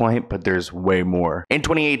this point, but there's way more. In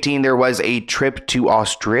 2018, there was a trip to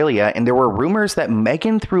Australia, and there were rumors that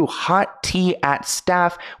Meghan threw hot tea at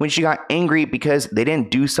staff when she got angry because they didn't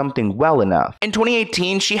do something well enough. In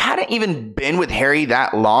 2018, she hadn't even been with Harry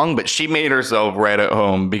that long, but she made herself right at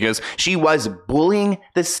home because she was bullying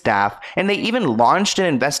the staff, and they even launched an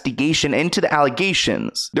investigation into the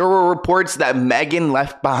allegations. There were reports that Meghan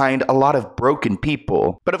left behind a lot of broken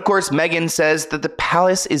people. But of course, Meghan says that the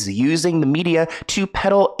palace is using the media to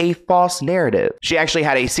peddle a false narrative. She actually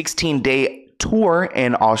had a 16-day tour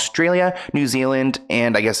in Australia, New Zealand,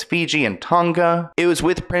 and I guess Fiji and Tonga. It was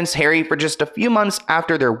with Prince Harry for just a few months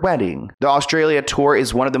after their wedding. The Australia tour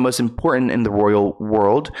is one of the most important in the royal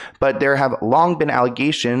world, but there have long been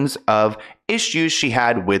allegations of issues she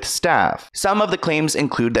had with staff. Some of the claims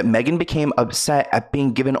include that Meghan became upset at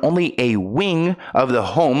being given only a wing of the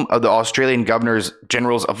home of the Australian Governor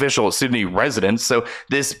General's official Sydney residence. So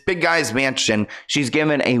this big guy's mansion, she's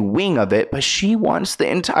given a wing of it, but she wants the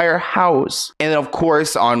entire house. And then of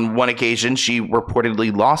course, on one occasion, she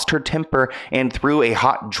reportedly lost her temper and threw a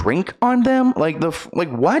hot drink on them. Like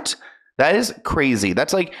what? That is crazy.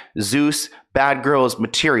 That's like Zeus, bad girls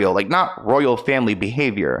material, like not royal family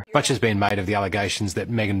behavior. Much has been made of the allegations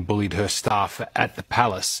that Meghan bullied her staff at the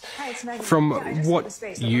palace. From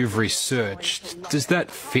what you've researched, does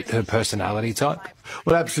that fit her personality type?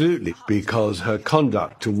 Well, absolutely, because her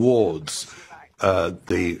conduct towards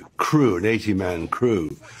the crew, an 80-man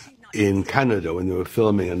crew in Canada when they were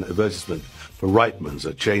filming an advertisement for Reitman's,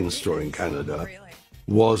 a chain store in Canada,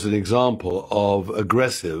 was an example of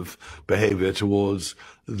aggressive behavior towards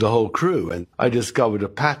the whole crew. And I discovered a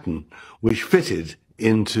pattern which fitted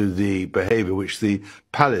into the behavior which the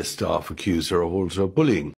palace staff accused her of also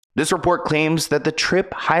bullying. This report claims that the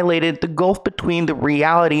trip highlighted the gulf between the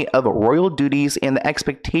reality of royal duties and the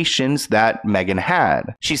expectations that Meghan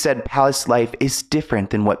had. She said palace life is different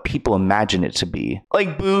than what people imagine it to be.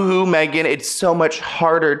 Like, boo-hoo, Meghan, it's so much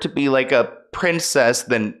harder to be like a princess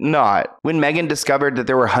than not. When Meghan discovered that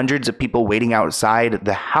there were hundreds of people waiting outside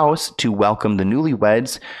the house to welcome the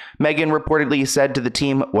newlyweds, Meghan reportedly said to the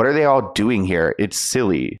team, "What are they all doing here? It's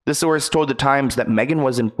silly." The source told the Times that Meghan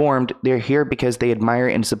was informed they're here because they admire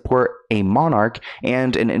and support a monarch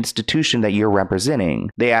and an institution that you're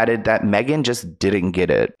representing. They added that Meghan just didn't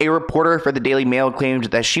get it. A reporter for the Daily Mail claimed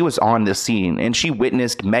that she was on the scene and she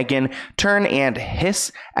witnessed Meghan turn and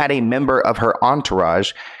hiss at a member of her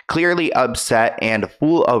entourage, clearly upset and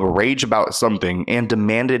full of rage about something, and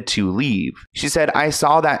demanded to leave. She said, "I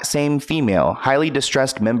saw that same female, highly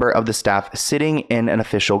distressed member of the staff sitting in an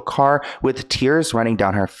official car with tears running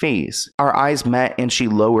down her face. Our eyes met and she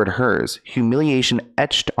lowered hers, humiliation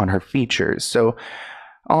etched on her features." So,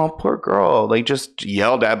 oh, poor girl, like just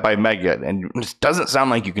yelled at by Meghan, and it doesn't sound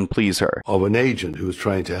like you can please her. Of an agent who was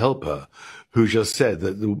trying to help her, who just said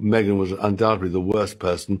that Meghan was undoubtedly the worst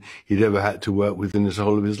person he'd ever had to work with in the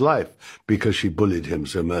whole of his life because she bullied him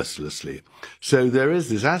so mercilessly. So there is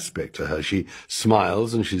this aspect to her. She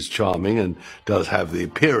smiles and she's charming and does have the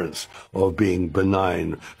appearance of being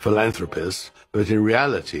benign philanthropist, but in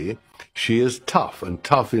reality, she is tough and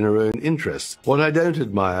tough in her own interests. What I don't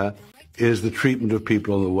admire is the treatment of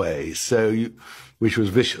people on the way, which was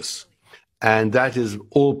vicious. And that is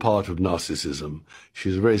all part of narcissism.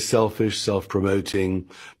 She's a very selfish, self-promoting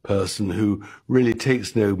person who really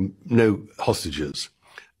takes no hostages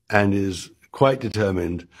and is quite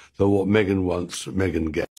determined that what Meghan wants,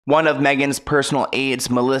 Meghan gets. One of Meghan's personal aides,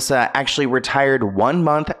 Melissa, actually retired 1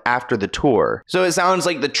 month after the tour. So it sounds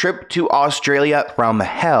like the trip to Australia from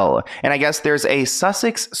hell. And I guess there's a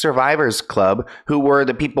Sussex Survivors Club who were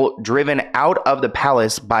the people driven out of the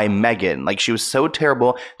palace by Meghan. Like, she was so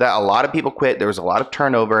terrible that a lot of people quit. There was a lot of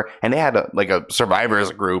turnover, and they had a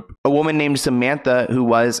survivors group. A woman named Samantha, who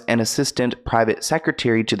was an assistant private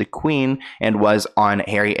secretary to the Queen and was on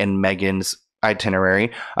Harry and Meghan's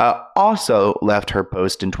itinerary, also left her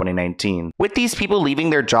post in 2019. With these people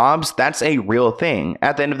leaving their jobs, that's a real thing.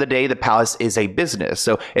 At the end of the day, the palace is a business.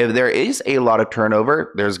 So if there is a lot of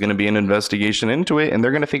turnover, there's going to be an investigation into it, and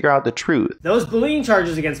they're going to figure out the truth. Those bullying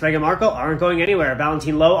charges against Meghan Markle aren't going anywhere.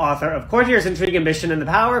 Valentine Lowe, author of Courtiers, Intrigue, Ambition, and the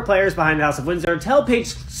Power Players Behind the House of Windsor, tell Page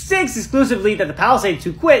 6 exclusively that the palace aides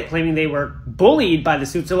who quit, claiming they were bullied by the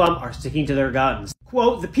Suits alum, are sticking to their guns.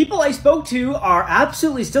 Quote, "The people I spoke to are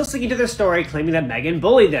absolutely still sticking to their story, claiming that Meghan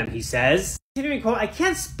bullied them," he says. Continuing quote, "I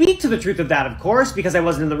can't speak to the truth of that, of course, because I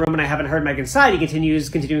wasn't in the room and I haven't heard Meghan's side," he continues,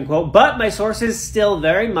 continuing quote, "but my sources still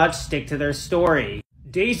very much stick to their story."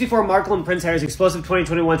 Days before Markle and Prince Harry's explosive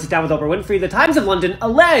 2021 sit-down with Oprah Winfrey, the Times of London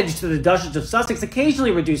alleged that the Duchess of Sussex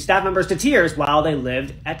occasionally reduced staff members to tears while they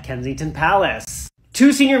lived at Kensington Palace.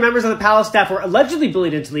 2 senior members of the palace staff were allegedly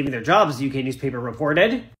bullied into leaving their jobs, the UK newspaper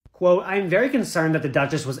reported. Quote, I am very concerned that the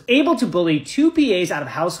Duchess was able to bully 2 PAs out of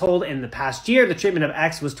household in the past year. The treatment of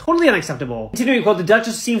X was totally unacceptable. Continuing, quote, the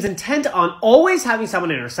Duchess seems intent on always having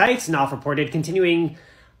someone in her sights, Knopf reported, continuing,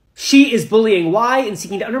 she is bullying Y and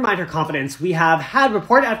seeking to undermine her confidence. We have had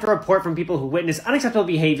report after report from people who witness unacceptable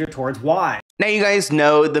behavior towards Y. Now, you guys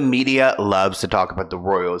know the media loves to talk about the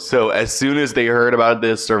royals, so as soon as they heard about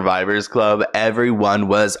this Survivors Club, everyone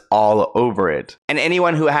was all over it. And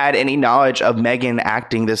anyone who had any knowledge of Meghan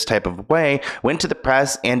acting this type of way went to the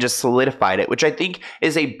press and just solidified it, which I think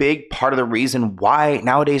is a big part of the reason why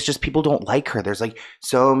nowadays just people don't like her. There's like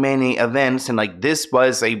so many events, and like this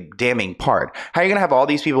was a damning part. How are you gonna have all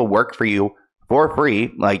these people work for you for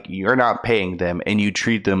free, like you're not paying them, and you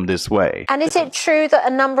treat them this way? And is it true that a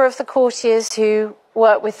number of the courtiers who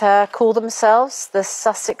work with her call themselves the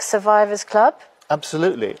Sussex Survivors Club?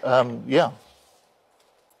 Absolutely, yeah.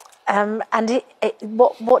 And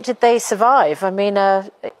what did they survive? I mean,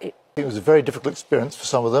 it was a very difficult experience for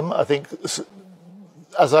some of them. I think,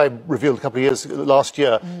 as I revealed a couple of years last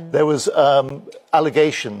year, there was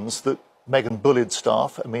allegations that Meghan bullied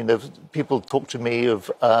staff. I mean, people talked to me of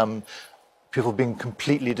people being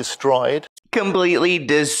completely destroyed. Completely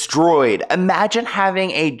destroyed. Imagine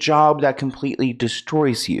having a job that completely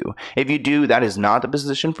destroys you. If you do, that is not the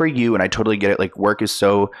position for you, and I totally get it. Like, work is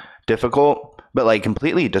so difficult, but like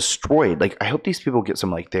completely destroyed. Like, I hope these people get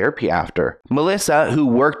some like therapy after. Melissa, who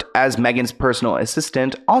worked as Meghan's personal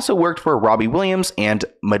assistant, also worked for Robbie Williams and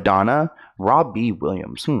Madonna. Robbie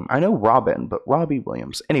Williams. I know Robin, but Robbie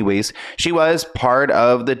Williams. Anyways, she was part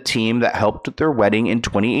of the team that helped with their wedding in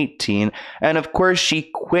 2018. And of course, she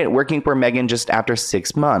quit working for Meghan just after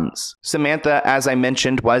 6 months. Samantha, as I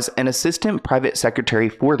mentioned, was an assistant private secretary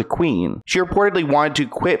for the Queen. She reportedly wanted to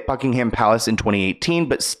quit Buckingham Palace in 2018,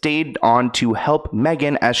 but stayed on to help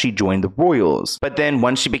Meghan as she joined the royals. But then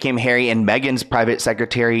once she became Harry and Meghan's private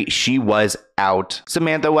secretary, she was out.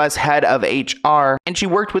 Samantha was head of HR, and she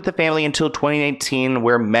worked with the family until 2019,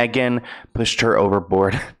 where Meghan pushed her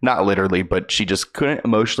overboard. Not literally, but she just couldn't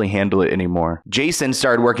emotionally handle it anymore. Jason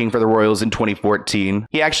started working for the royals in 2014.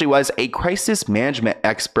 He actually was a crisis management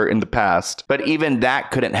expert in the past, but even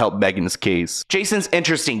that couldn't help Meghan's case. Jason's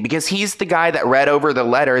interesting because he's the guy that read over the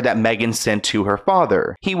letter that Meghan sent to her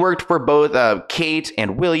father. He worked for both Kate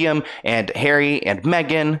and William and Harry and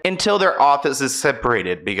Meghan until their offices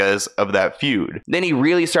separated because of that feud. Then he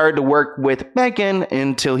really started to work with Meghan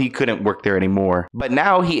until he couldn't work there anymore. But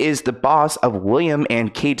now he is the boss of William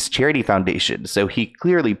and Kate's charity foundation, so he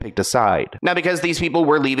clearly picked a side. Now, because these people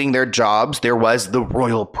were leaving their jobs, there was the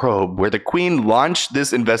royal probe, where the Queen launched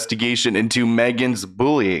this investigation into Meghan's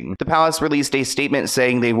bullying. The palace released a statement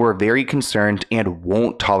saying they were very concerned and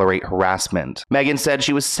won't tolerate harassment. Meghan said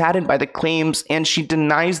she was saddened by the claims and she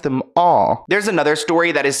denies them all. There's another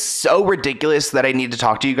story that is so ridiculous that I need to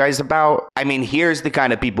talk to you guys about. I mean, here's the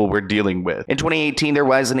kind of people we're dealing with. In 2018, there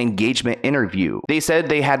was an engagement interview. They said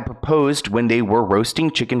they had proposed when they were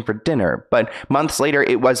roasting chicken for dinner, but months later,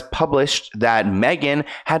 it was published that Meghan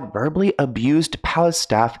had verbally abused palace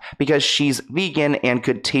staff because she's vegan and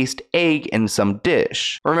could taste egg in some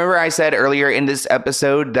dish. Remember I said earlier in this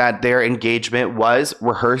episode that their engagement was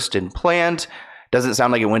rehearsed and planned? Doesn't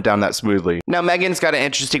sound like it went down that smoothly. Now, Meghan's got an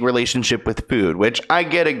interesting relationship with food, which I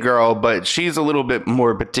get it, girl, but she's a little bit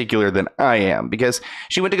more particular than I am because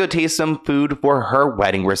she went to go taste some food for her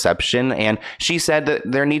wedding reception, and she said that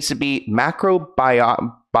there needs to be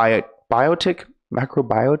macrobiotic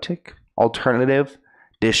alternative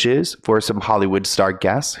dishes for some Hollywood star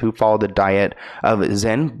guests who follow the diet of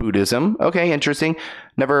Zen Buddhism. Okay, interesting.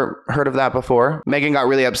 Never heard of that before. Meghan got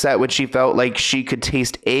really upset when she felt like she could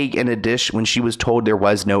taste egg in a dish when she was told there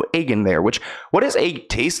was no egg in there, which, what does egg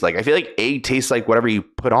taste like? I feel like egg tastes like whatever you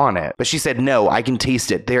put on it. But she said, no, I can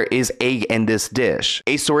taste it. There is egg in this dish.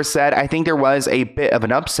 A source said, I think there was a bit of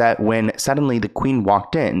an upset when suddenly the Queen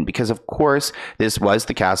walked in because, of course, this was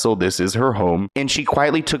the castle. This is her home. And she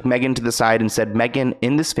quietly took Meghan to the side and said, Meghan,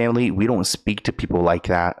 in this family, we don't speak to people like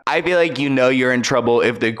that. I feel like you know you're in trouble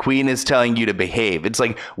if the Queen is telling you to behave. It's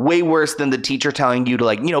like way worse than the teacher telling you to,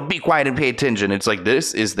 like, you know, be quiet and pay attention. It's like,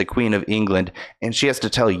 this is the Queen of England and she has to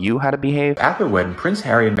tell you how to behave. At the wedding, Prince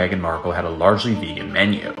Harry and Meghan Markle had a largely vegan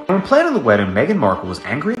menu. When planning the wedding, Meghan Markle was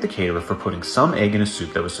angry at the caterer for putting some egg in a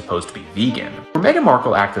soup that was supposed to be vegan. Meghan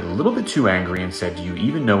Markle acted a little bit too angry and said, do you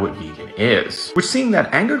even know what vegan is? Which, seeing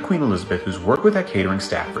that, angered Queen Elizabeth, who's worked with that catering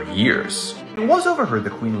staff for years. It was overheard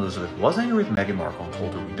that Queen Elizabeth was angry with Meghan Markle and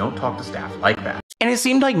told her, we don't talk to staff like that. And it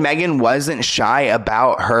seemed like Meghan wasn't shy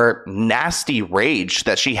about her nasty rage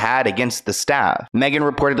that she had against the staff. Meghan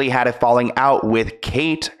reportedly had a falling out with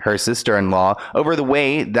Kate, her sister-in-law, over the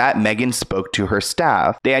way that Meghan spoke to her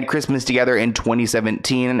staff. They had Christmas together in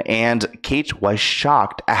 2017, and Kate was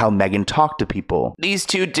shocked at how Meghan talked to people. These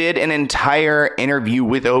two did an entire interview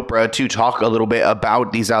with Oprah to talk a little bit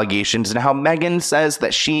about these allegations and how Meghan says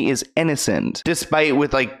that she is innocent, despite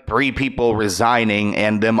with like 3 people resigning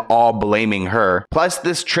and them all blaming her. Plus,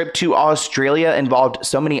 this trip to Australia involved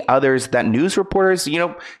so many others that news reporters,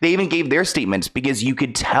 they even gave their statements because you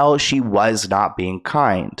could tell she was not being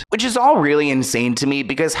kind. Which is all really insane to me,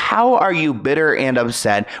 because how are you bitter and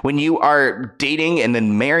upset when you are dating and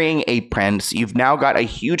then marrying a prince? You've now got a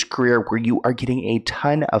huge career where you are getting a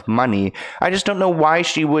ton of money. I just don't know why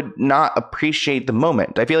she would not appreciate the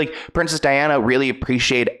moment. I feel like Princess Diana really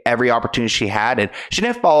appreciated every opportunity she had, and she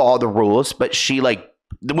didn't follow all the rules, but she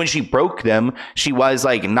when she broke them, she was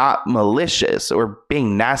not malicious or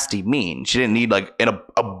being nasty mean. She didn't need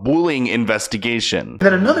a bullying investigation.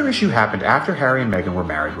 Then another issue happened after Harry and Meghan were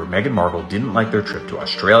married, where Meghan Markle didn't like their trip to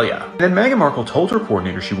Australia. And then Meghan Markle told her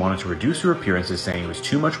coordinator she wanted to reduce her appearances, saying it was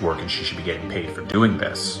too much work and she should be getting paid for doing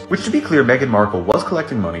this. Which, to be clear, Meghan Markle was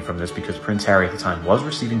collecting money from this because Prince Harry at the time was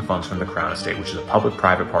receiving funds from the Crown Estate, which is a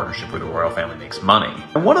public-private partnership where the royal family makes money.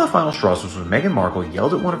 And one of the final straws was when Meghan Markle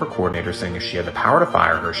yelled at one of her coordinators, saying if she had the power to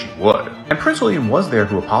fire her, she would. And Prince William was there,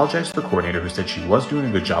 who apologized to the coordinator, who said she was doing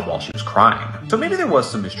a good job while she was crying. So maybe there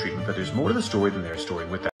was some mistreatment, but there's more to the story than their story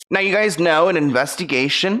with that. Now, you guys know an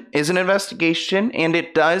investigation is an investigation, and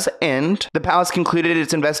it does end. The palace concluded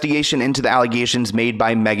its investigation into the allegations made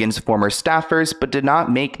by Meghan's former staffers, but did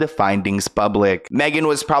not make the findings public. Meghan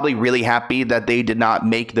was probably really happy that they did not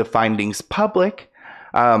make the findings public.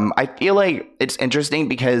 I feel like it's interesting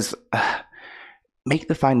because... make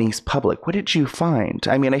the findings public. What did you find?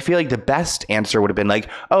 I mean, I feel like the best answer would have been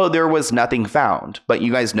oh, there was nothing found. But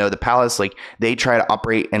you guys know the palace, they try to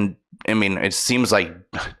operate, and I mean, it seems like,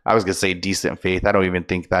 I was going to say decent faith. I don't even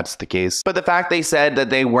think that's the case. But the fact they said that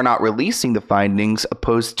they were not releasing the findings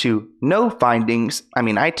opposed to no findings, I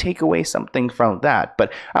mean, I take away something from that.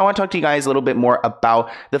 But I want to talk to you guys a little bit more about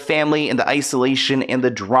the family and the isolation and the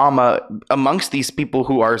drama amongst these people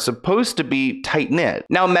who are supposed to be tight-knit.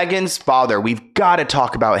 Now, Meghan's father, we've got to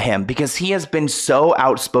talk about him because he has been so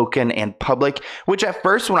outspoken and public, which at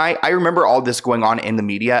first, when I remember all this going on in the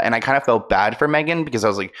media, and I kind of felt bad for Meghan because I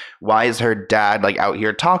was like, why is her dad out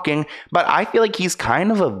here talking? But I feel like he's kind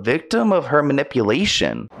of a victim of her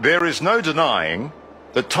manipulation. There is no denying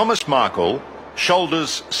that Thomas Markle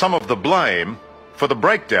shoulders some of the blame for the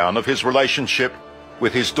breakdown of his relationship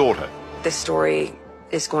with his daughter. This story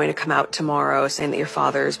is going to come out tomorrow saying that your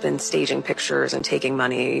father's been staging pictures and taking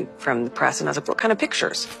money from the press. And I was like, what kind of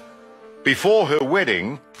pictures? Before her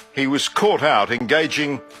wedding, he was caught out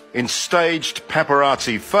engaging in staged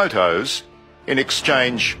paparazzi photos in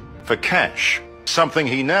exchange for cash, something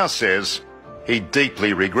he now says he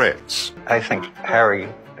deeply regrets. I think Harry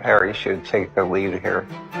should take the lead here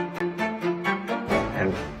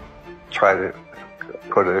and try to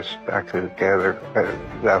put us back together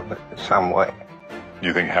some way.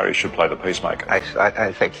 You think Harry should play the peacemaker?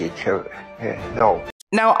 I think he should. No.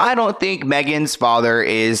 Now, I don't think Meghan's father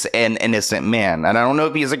is an innocent man, and I don't know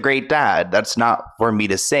if he's a great dad. That's not for me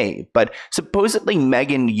to say. But supposedly,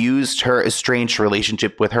 Meghan used her estranged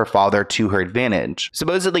relationship with her father to her advantage.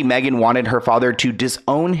 Supposedly, Meghan wanted her father to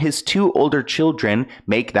disown his 2 older children,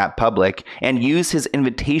 make that public, and use his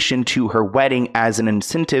invitation to her wedding as an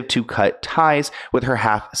incentive to cut ties with her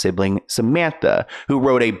half-sibling Samantha, who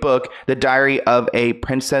wrote a book, The Diary of a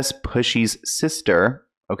Princess Pushy's Sister,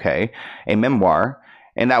 a memoir.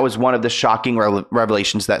 And that was one of the shocking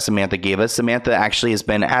revelations that Samantha gave us. Samantha actually has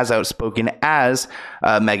been as outspoken as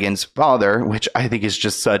Meghan's father, which I think is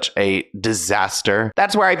just such a disaster.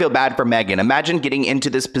 That's where I feel bad for Meghan. Imagine getting into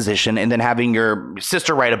this position and then having your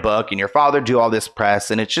sister write a book and your father do all this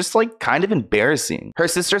press, and it's just kind of embarrassing. Her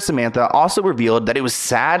sister Samantha also revealed that it was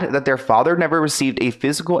sad that their father never received a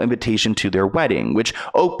physical invitation to their wedding, which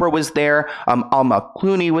Oprah was there, Alma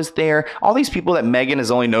Clooney was there, all these people that Meghan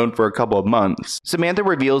has only known for a couple of months. Samantha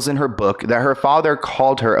reveals in her book that her father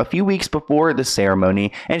called her a few weeks before the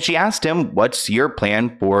ceremony, and she asked him, "What's your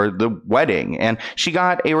plan for the wedding?" And she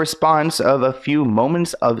got a response of a few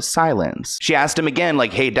moments of silence. She asked him again,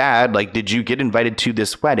 "Hey dad, did you get invited to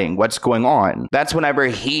this wedding? What's going on?" That's whenever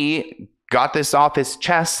he got this off his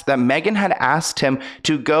chest that Meghan had asked him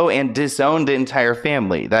to go and disown the entire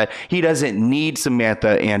family, that he doesn't need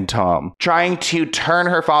Samantha and Tom, trying to turn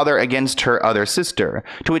her father against her other sister,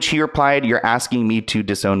 to which he replied, "You're asking me to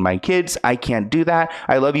disown my kids. I can't do that.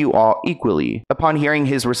 I love you all equally." Upon hearing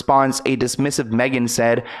his response, a dismissive Meghan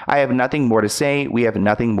said, "I have nothing more to say. We have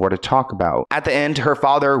nothing more to talk about." At the end, her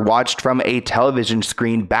father watched from a television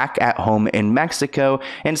screen back at home in Mexico,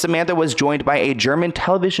 and Samantha was joined by a German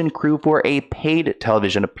television crew for a paid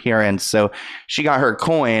television appearance, so she got her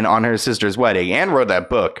coin on her sister's wedding and wrote that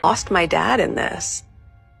book. Lost my dad in this.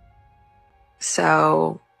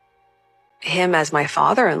 So him as my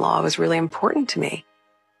father-in-law was really important to me.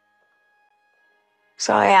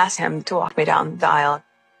 So I asked him to walk me down the aisle,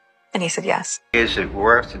 and he said yes. Is it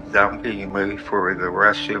worth dumping me for the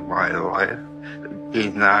rest of my life?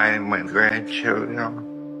 Denying my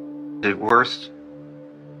grandchildren? Is it worth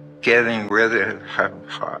getting rid of her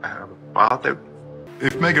father?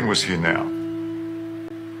 If Meghan was here now,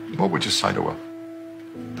 what would you say to her?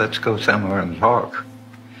 Let's go somewhere and talk.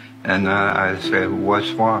 And I said,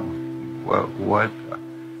 what's wrong? What?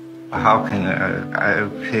 How can I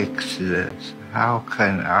fix this? How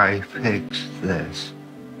can I fix this?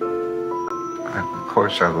 Of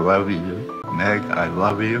course, I love you, Meg. I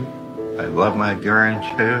love you. I love my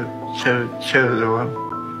grandchildren.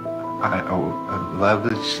 I love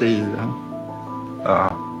to see them.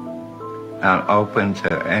 I'm open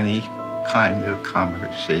to any kind of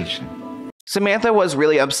conversation. Samantha was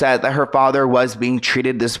really upset that her father was being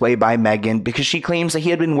treated this way by Meghan because she claims that he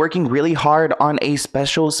had been working really hard on a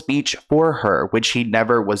special speech for her, which he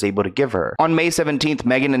never was able to give her. On May 17th,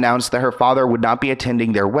 Meghan announced that her father would not be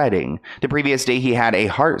attending their wedding. The previous day, he had a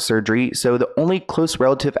heart surgery, so the only close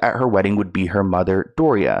relative at her wedding would be her mother,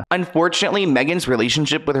 Doria. Unfortunately, Meghan's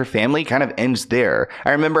relationship with her family kind of ends there. I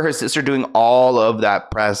remember her sister doing all of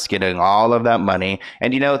that press, getting all of that money,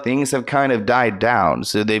 and things have kind of died down,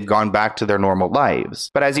 so they've gone back to their normal lives.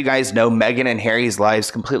 But as you guys know, Meghan and Harry's lives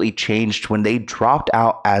completely changed when they dropped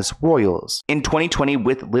out as royals. In 2020,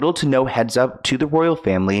 with little to no heads up to the royal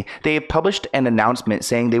family, they have published an announcement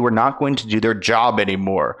saying they were not going to do their job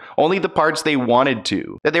anymore, only the parts they wanted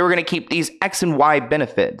to, that they were going to keep these X and Y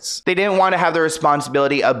benefits. They didn't want to have the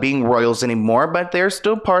responsibility of being royals anymore, but they're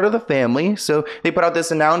still part of the family, so they put out this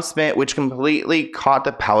announcement which completely caught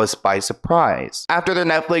the palace by surprise. After their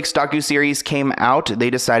Netflix docuseries came out, they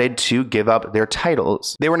decided to give up their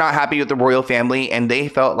titles. They were not happy with the royal family, and they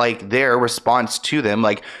felt like their response to them,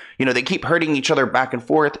 they keep hurting each other back and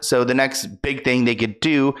forth, so the next big thing they could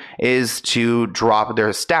do is to drop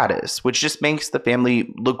their status, which just makes the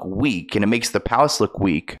family look weak, and it makes the palace look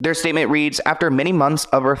weak. Their statement reads, "After many months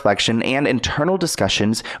of reflection and internal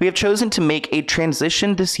discussions, we have chosen to make a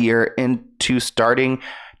transition this year into starting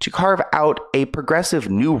to carve out a progressive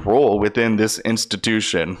new role within this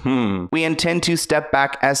institution. We intend to step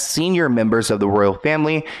back as senior members of the royal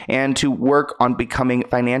family and to work on becoming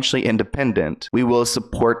financially independent. We will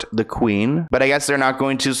support the Queen, but I guess they're not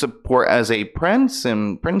going to support as a prince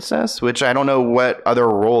and princess, which I don't know what other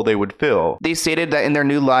role they would fill. They stated that in their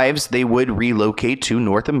new lives, they would relocate to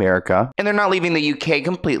North America, and they're not leaving the UK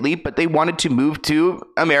completely, but they wanted to move to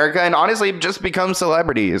America and honestly just become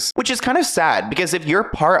celebrities, which is kind of sad because if you're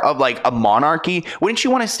part of a monarchy, wouldn't you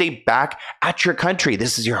want to stay back at your country?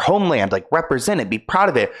 This is your homeland, represent it, be proud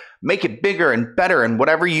of it, make it bigger and better and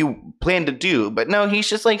whatever you plan to do. But no, he's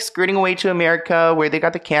just scooting away to America where they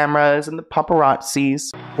got the cameras and the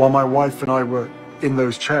paparazzis. While my wife and I were in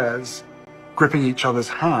those chairs, gripping each other's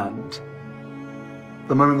hand,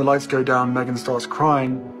 the moment the lights go down, Meghan starts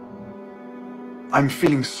crying. I'm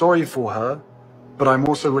feeling sorry for her, but I'm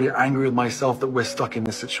also really angry with myself that we're stuck in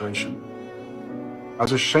this situation. I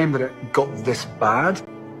was ashamed that it got this bad.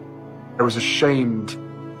 I was ashamed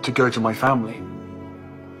to go to my family.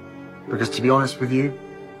 Because to be honest with you,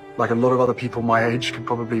 like a lot of other people my age can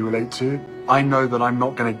probably relate to, I know that I'm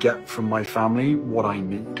not going to get from my family what I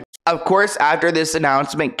need. Of course, after this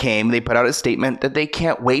announcement came, they put out a statement that they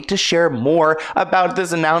can't wait to share more about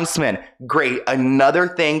this announcement. Great, another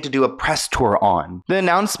thing to do a press tour on. The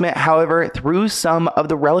announcement, however, threw some of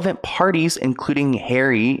the relevant parties, including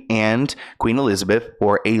Harry and Queen Elizabeth,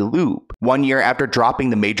 for a loop. 1 year after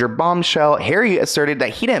dropping the major bombshell, Harry asserted that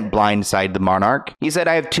he didn't blindside the monarch. He said,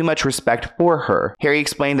 "I have too much respect for her." Harry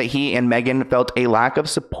explained that he and Meghan felt a lack of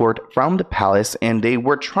support from the palace, and they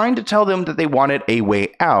were trying to tell them that they wanted a way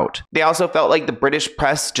out. They also felt like the British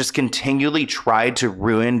press just continually tried to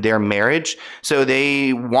ruin their marriage, so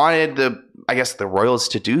they wanted the I guess, the royals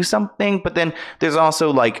to do something, but then there's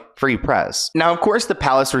also like free press. Now, of course, the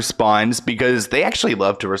palace responds because they actually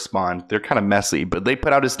love to respond. They're kind of messy, but they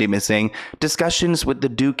put out a statement saying discussions with the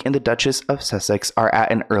Duke and the Duchess of Sussex are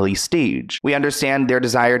at an early stage. We understand their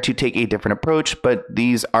desire to take a different approach, but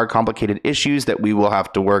these are complicated issues that we will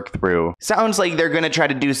have to work through. Sounds like they're going to try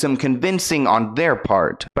to do some convincing on their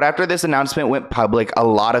part. But after this announcement went public, a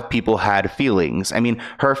lot of people had feelings. I mean,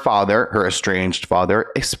 her father, her estranged father,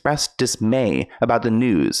 expressed dismay about the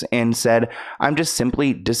news and said, "I'm just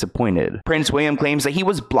simply disappointed." Prince William claims that he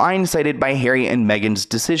was blindsided by Harry and Meghan's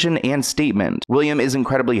decision and statement. William is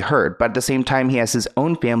incredibly hurt, but at the same time, he has his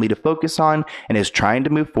own family to focus on and is trying to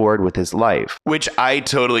move forward with his life. Which I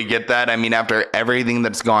totally get that. I mean, after everything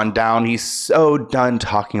that's gone down, he's so done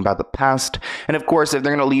talking about the past. And of course, if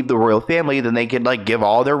they're going to leave the royal family, then they could like give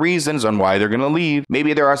all their reasons on why they're going to leave.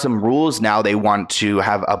 Maybe there are some rules now they want to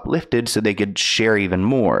have uplifted so they could share even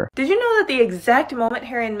more. Did you know that the exact moment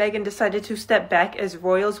Harry and Meghan decided to step back as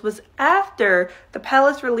royals was after the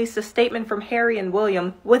palace released a statement from Harry and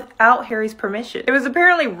William without Harry's permission? It was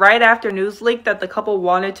apparently right after news leaked that the couple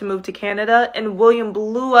wanted to move to Canada, and William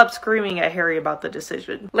blew up screaming at Harry about the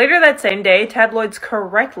decision. Later that same day, tabloids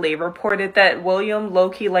correctly reported that William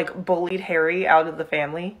low-key like bullied Harry out of the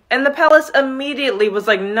family. And the palace immediately was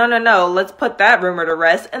like, no, let's put that rumor to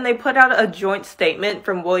rest, and they put out a joint statement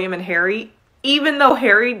from William and Harry, even though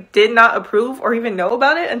Harry did not approve or even know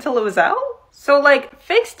about it until it was out. So like,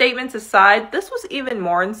 fake statements aside, this was even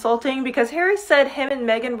more insulting because Harry said him and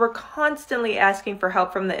Meghan were constantly asking for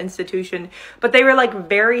help from the institution, but they were like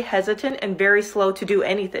very hesitant and very slow to do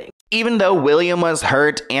anything. Even though William was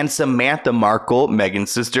hurt and Samantha Markle,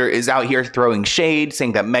 Meghan's sister, is out here throwing shade,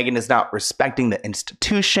 saying that Meghan is not respecting the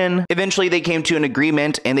institution, eventually they came to an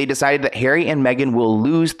agreement and they decided that Harry and Meghan will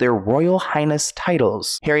lose their Royal Highness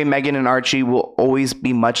titles. Harry, Meghan, and Archie will always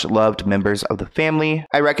be much loved members of the family.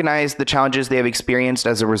 I recognize the challenges they have experienced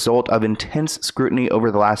as a result of intense scrutiny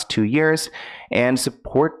over the last 2 years and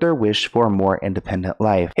support their wish for a more independent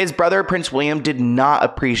life. His brother, Prince William, did not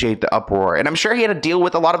appreciate the uproar, and I'm sure he had to deal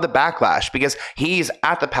with a lot of the backlash because he's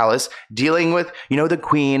at the palace dealing with, the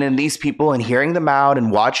Queen and these people and hearing them out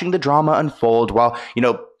and watching the drama unfold while,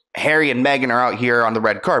 Harry and Meghan are out here on the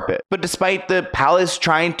red carpet. But despite the palace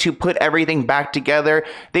trying to put everything back together,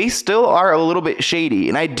 they still are a little bit shady,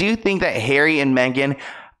 and I do think that Harry and Meghan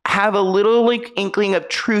have a little inkling of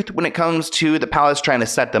truth when it comes to the palace trying to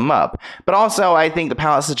set them up. But also, I think the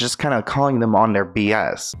palace is just kind of calling them on their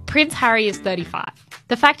BS. Prince Harry is 35.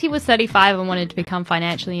 The fact he was 35 and wanted to become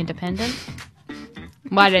financially independent,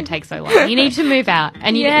 why did it take so long? You need to move out.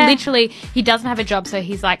 And literally, he doesn't have a job, so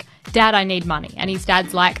he's like, "Dad, I need money." And his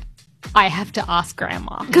dad's like, "I have to ask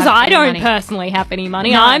Grandma. Because I don't personally have any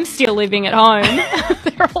money. No. I'm still living at home."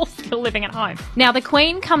 They're all still living at home. Now, the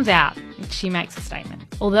Queen comes out. She makes a statement.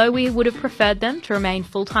 "Although we would have preferred them to remain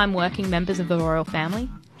full-time working members of the royal family,"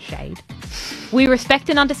 shade, "we respect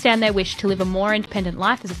and understand their wish to live a more independent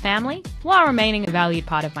life as a family while remaining a valued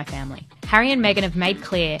part of my family. Harry and Meghan have made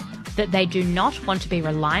clear that they do not want to be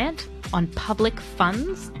reliant on public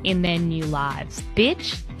funds in their new lives.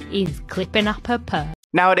 Bitch is clipping up her purse."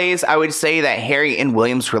 Nowadays, I would say that Harry and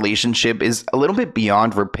William's relationship is a little bit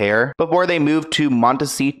beyond repair. Before they moved to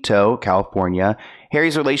Montecito, California,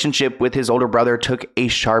 Harry's relationship with his older brother took a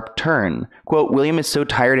sharp turn. Quote, "William is so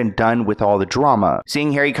tired and done with all the drama.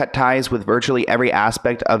 Seeing Harry cut ties with virtually every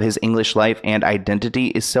aspect of his English life and identity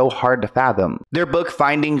is so hard to fathom." Their book,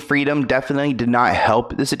 Finding Freedom, definitely did not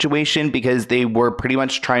help the situation because they were pretty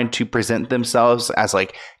much trying to present themselves as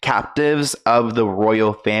like captives of the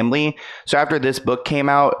royal family. So after this book came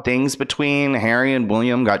out, things between Harry and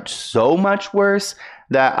William got so much worse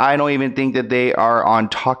that I don't even think that they are on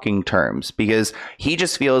talking terms because he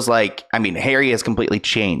just feels like, Harry has completely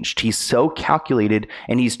changed. He's so calculated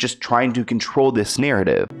and he's just trying to control this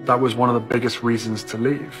narrative. That was one of the biggest reasons to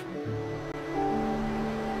leave.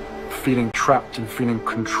 Feeling trapped and feeling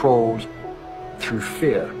controlled through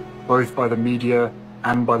fear, both by the media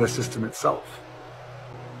and by the system itself,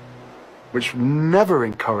 which never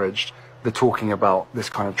encouraged the talking about this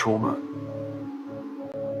kind of trauma.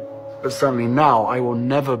 But certainly now, I will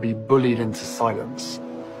never be bullied into silence.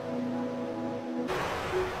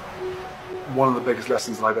 One of the biggest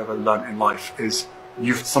lessons I've ever learned in life is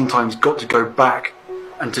you've sometimes got to go back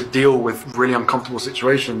and to deal with really uncomfortable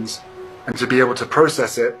situations and to be able to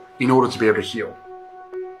process it in order to be able to heal.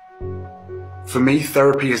 For me,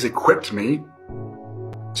 therapy has equipped me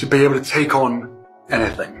to be able to take on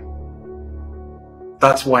anything.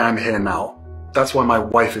 That's why I'm here now. That's why my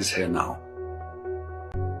wife is here now.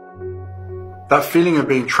 That feeling of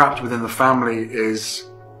being trapped within the family is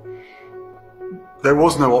There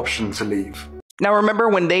was no option to leave. Now remember,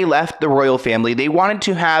 when they left the royal family, they wanted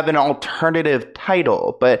to have an alternative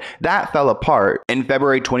title, but that fell apart. In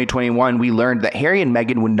February 2021, we learned that Harry and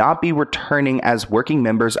Meghan would not be returning as working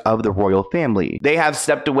members of the royal family. They have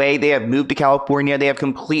stepped away, they have moved to California, they have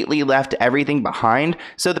completely left everything behind,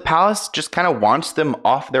 so the palace just kind of wants them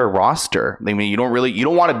off their roster. I mean, you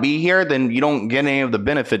don't want to be here, then you don't get any of the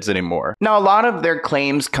benefits anymore. Now, a lot of their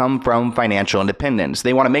claims come from financial independence.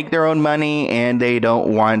 They want to make their own money, and they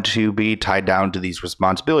don't want to be tied down to these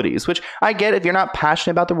responsibilities, which I get. If you're not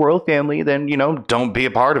passionate about the royal family, then, you know, don't be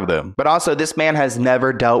a part of them. But also, this man has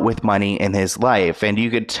never dealt with money in his life, and you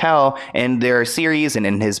could tell in their series and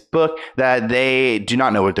in his book that they do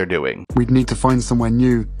not know what they're doing. We'd need to find somewhere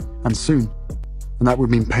new, and soon, and that would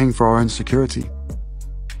mean paying for our own security.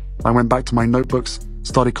 I went back to my notebooks,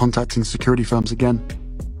 started contacting security firms again.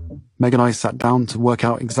 Meg and I sat down to work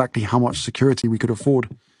out exactly how much security we could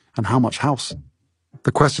afford, and how much house.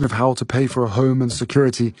 The question of how to pay for a home and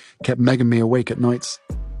security kept Meg and me awake at nights.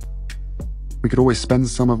 We could always spend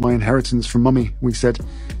some of my inheritance from Mummy, we said,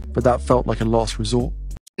 but that felt like a last resort.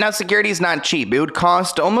 Now, security is not cheap. It would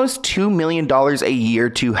cost almost $2 million a year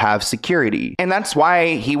to have security. And that's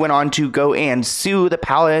why he went on to go and sue the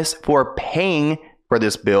palace for paying for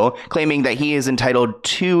this bill, claiming that he is entitled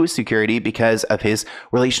to security because of his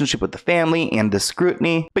relationship with the family and the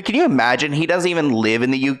scrutiny. But can you imagine, he doesn't even live in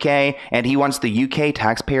the UK, and he wants the UK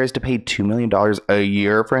taxpayers to pay $2 million a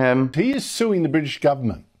year for him? He is suing the British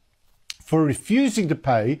government for refusing to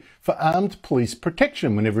pay for armed police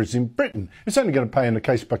protection whenever it's in Britain. It's only going to pay on a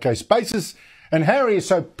case-by-case basis, and Harry is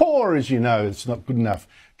so poor, as you know, it's not good enough.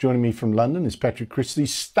 Joining me from London is Patrick Christie,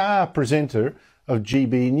 star presenter of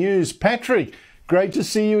GB News. Patrick, great to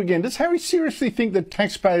see you again. Does Harry seriously think that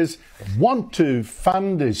taxpayers want to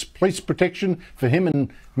fund his police protection for him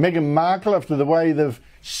and Meghan Markle after the way they've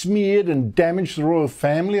smeared and damaged the royal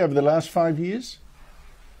family over the last 5 years?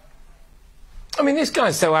 I mean, this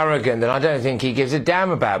guy's so arrogant that I don't think he gives a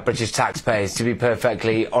damn about British taxpayers, to be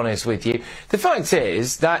perfectly honest with you. The fact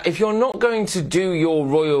is that if you're not going to do your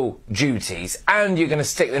royal duties and you're going to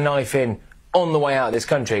stick the knife in on the way out of this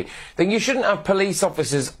country, then you shouldn't have police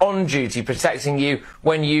officers on duty protecting you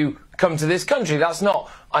when you come to this country. That's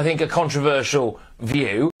not, I think, a controversial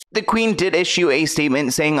view. The Queen did issue a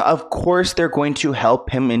statement saying, of course, they're going to help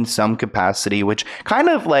him in some capacity, which kind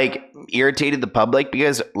of like irritated the public,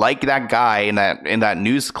 because like that guy in that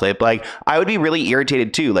news clip, like I would be really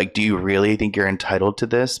irritated too. Like, do you really think you're entitled to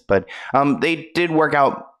this? But they did work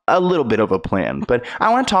out a little bit of a plan. But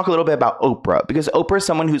I want to talk a little bit about Oprah, because Oprah is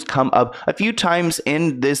someone who's come up a few times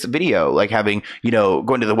in this video, like having, you know,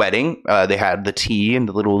 going to the wedding. They had the tea and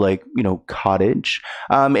the little, like, you know, cottage.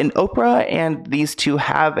 And Oprah and these two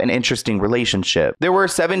have an interesting relationship. There were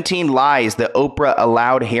 17 lies that Oprah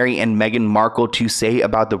allowed Harry and Meghan Markle to say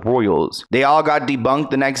about the royals. They all got debunked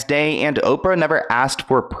the next day, and Oprah never asked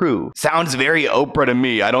for proof. Sounds very Oprah to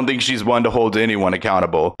me. I don't think she's one to hold anyone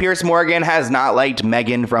accountable. Piers Morgan has not liked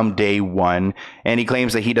Meghan from day one, and he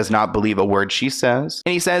claims that he does not believe a word she says.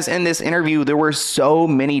 And he says in this interview, there were so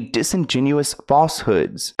many disingenuous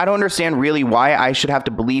falsehoods. I don't understand really why I should have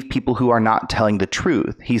to believe people who are not telling the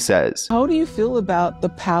truth, he says. How do you feel about the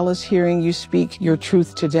palace hearing you speak your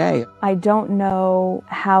truth today? I don't know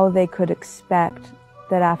how they could expect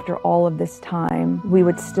that after all of this time, we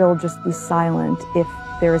would still just be silent if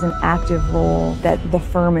there is an active role that the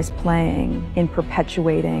firm is playing in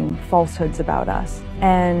perpetuating falsehoods about us.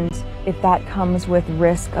 And if that comes with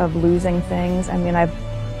risk of losing things, I mean,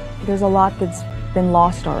 there's a lot that's been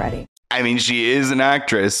lost already. I mean, she is an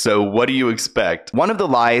actress, so what do you expect? One of the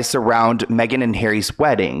lies surround Meghan and Harry's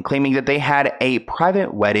wedding, claiming that they had a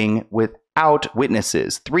private wedding without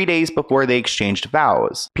witnesses 3 days before they exchanged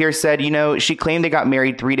vows. Piers said, you know, she claimed they got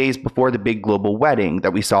married 3 days before the big global wedding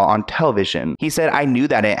that we saw on television. He said, I knew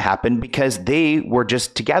that it happened because they were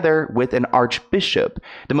just together with an archbishop,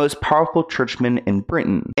 the most powerful churchman in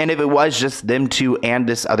Britain. And if it was just them two and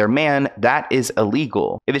this other man, that is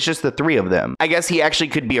illegal. If it's just the three of them, I guess he actually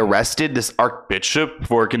could be arrested, this archbishop,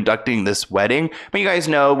 for conducting this wedding. But you guys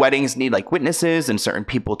know weddings need like witnesses and certain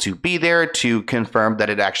people to be there to confirm that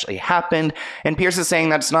it actually happened. And Piers is saying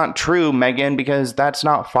that's not true, Meghan, because that's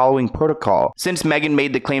not following protocol. Since Meghan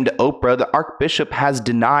made the claim to Oprah, the Archbishop has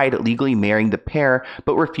denied legally marrying the pair,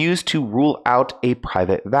 but refused to rule out a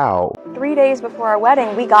private vow. 3 days before our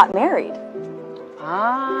wedding, we got married.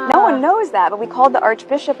 No one knows that, but we called the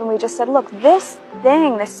Archbishop and we just said, look, this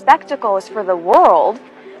thing, this spectacle is for the world,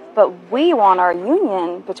 but we want our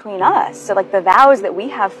union between us. So like the vows that we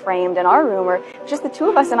have framed in our room are just the two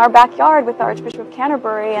of us in our backyard with the Archbishop of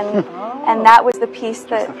Canterbury, and that was the piece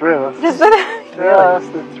that... Just the three of us.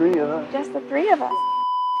 Just the three of us. Just the three of us.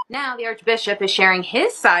 Now the Archbishop is sharing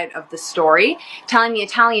his side of the story, telling the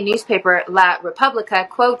Italian newspaper La Repubblica,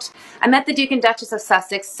 quote, "I met the Duke and Duchess of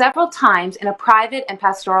Sussex several times in a private and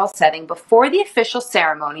pastoral setting before the official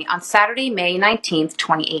ceremony on Saturday, May 19th,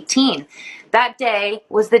 2018. That day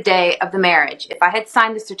was the day of the marriage. If I had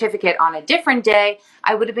signed the certificate on a different day,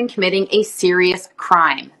 I would have been committing a serious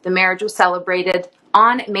crime. The marriage was celebrated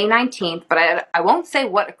on May 19th, but I won't say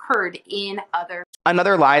what occurred in other..."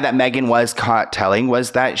 Another lie that Meghan was caught telling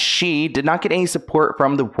was that she did not get any support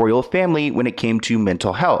from the royal family when it came to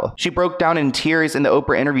mental health. She broke down in tears in the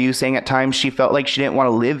Oprah interview, saying at times she felt like she didn't want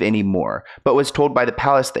to live anymore, but was told by the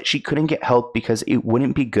palace that she couldn't get help because it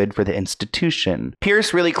wouldn't be good for the institution.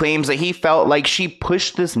 Pierce really claims that he felt like she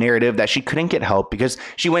pushed this narrative that she couldn't get help because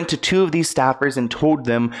she went to two of these staffers and told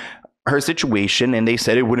them her situation and they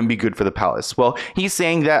said it wouldn't be good for the palace. Well, he's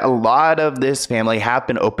saying that a lot of this family have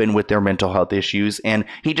been open with their mental health issues, and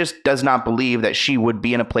he just does not believe that she would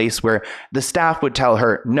be in a place where the staff would tell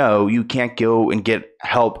her, no, you can't go and get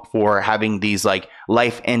help for having these like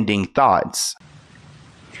life-ending thoughts.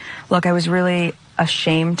 Look, I was really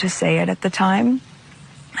ashamed to say it at the time,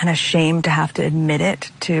 and ashamed to have to admit it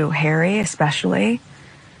to Harry especially,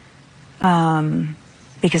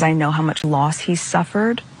 because I know how much loss he's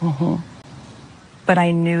suffered. But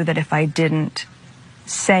I knew that if I didn't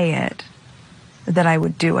say it, that I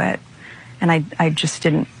would do it. And I just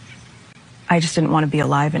didn't want to be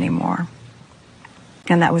alive anymore.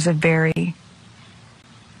 And that was a very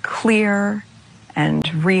clear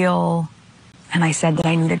and real, and I said that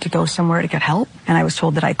I needed to go somewhere to get help. And I was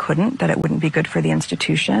told that I couldn't, that it wouldn't be good for the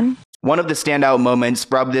institution. One of the standout moments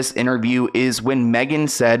from this interview is when Meghan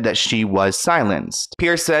said that she was silenced.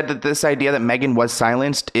 Pierce said that this idea that Meghan was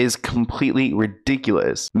silenced is completely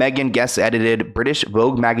ridiculous. Meghan guest edited British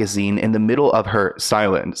Vogue magazine in the middle of her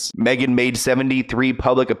silence. Meghan made 73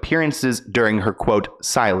 public appearances during her, quote,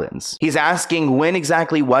 silence. He's asking when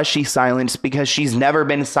exactly was she silenced because she's never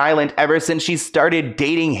been silent ever since she started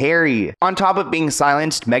dating Harry. On top of being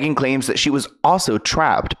silenced, Meghan claims that she was also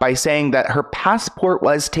trapped by saying that her passport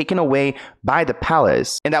was taken away by the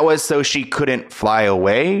palace, and that was so she couldn't fly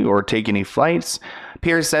away or take any flights.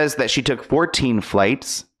 Pierce says that she took 14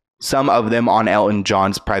 flights, some of them on Elton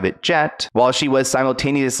John's private jet, while she was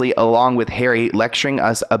simultaneously along with Harry lecturing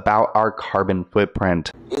us about our carbon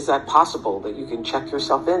footprint. Is that possible that you can check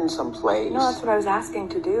yourself in someplace? No, that's what I was asking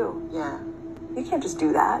to do. Yeah. You can't just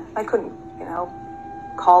do that. I couldn't,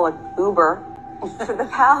 call an Uber to the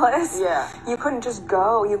palace. Yeah. You couldn't just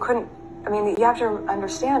go. You couldn't. I mean, you have to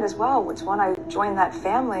understand as well, it's when I joined that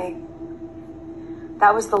family,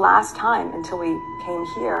 that was the last time until we came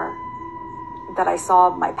here that I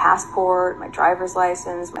saw my passport, my driver's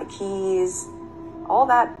license, my keys, all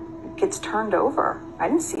that gets turned over. I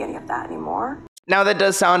didn't see any of that anymore. Now that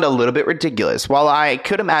does sound a little bit ridiculous. While I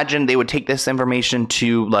could imagine they would take this information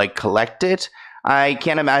to collect it, I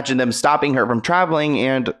can't imagine them stopping her from traveling,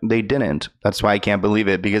 and they didn't. That's why I can't believe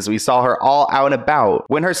it, because we saw her all out and about.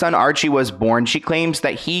 When her son Archie was born, she claims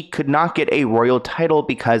that he could not get a royal title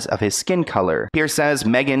because of his skin color. Pierce says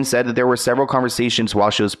Meghan said that there were several conversations while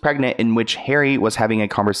she was pregnant in which Harry was having a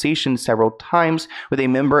conversation several times with a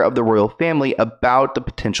member of the royal family about the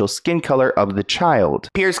potential skin color of the child.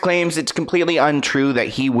 Pierce claims it's completely untrue that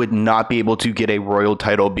he would not be able to get a royal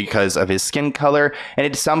title because of his skin color, and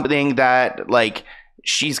it's something that,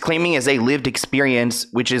 she's claiming as a lived experience,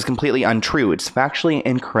 which is completely untrue. It's factually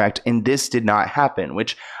incorrect, and this did not happen,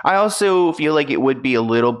 which I also feel like it would be a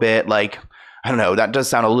little bit I don't know, that does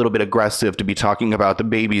sound a little bit aggressive to be talking about the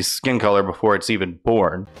baby's skin color before it's even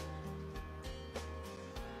born.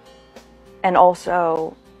 And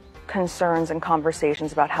also concerns and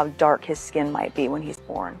conversations about how dark his skin might be when he's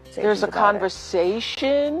born. There's a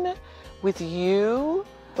conversation with you?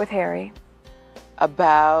 With Harry.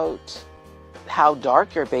 About how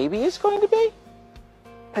dark your baby is going to be?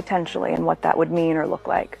 Potentially, and what that would mean or look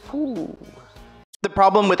like. Ooh. The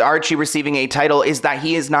problem with Archie receiving a title is that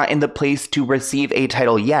he is not in the place to receive a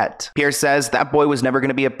title yet. Pierce says that boy was never going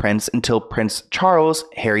to be a prince until Prince Charles,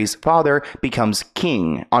 Harry's father, becomes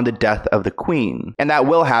king on the death of the Queen. And that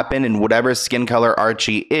will happen, and whatever skin color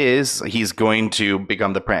Archie is, he's going to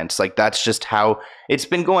become the prince. That's just how it's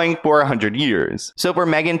been going for 100 years. So for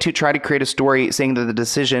Meghan to try to create a story saying that the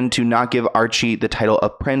decision to not give Archie the title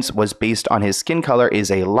of prince was based on his skin color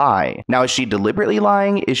is a lie. Now, is she deliberately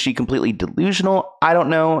lying? Is she completely delusional? I don't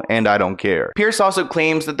know, and I don't care. Pierce also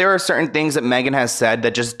claims that there are certain things that Meghan has said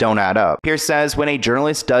that just don't add up. Pierce says when a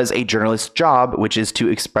journalist does a journalist's job, which is to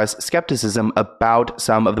express skepticism about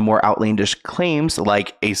some of the more outlandish claims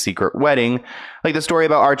like a secret wedding, like the story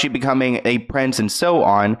about Archie becoming a prince and so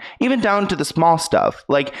on, even down to the small stuff,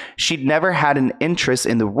 like she'd never had an interest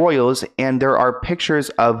in the royals, and there are pictures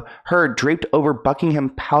of her draped over Buckingham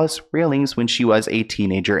Palace railings when she was a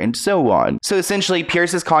teenager and so on. So essentially,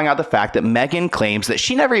 Pierce is calling out the fact that Meghan claims that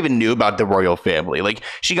she never even knew about the royal family. Like,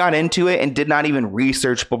 she got into it and did not even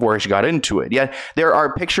research before she got into it. Yet there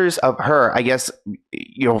are pictures of her, I guess,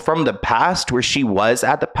 you know, from the past where she was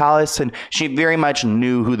at the palace and she very much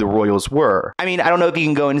knew who the royals were. I mean, I don't know if you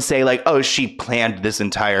can go and say like, oh, she planned this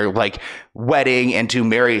entire like wedding and to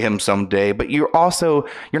marry him someday, but you're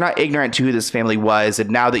not ignorant to who this family was, and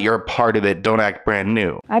now that you're a part of it, don't act brand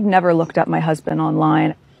new. I've never looked up my husband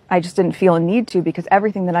online. I just didn't feel a need to, because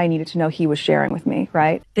everything that I needed to know he was sharing with me,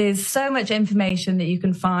 right? There's so much information that you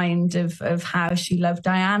can find of how she loved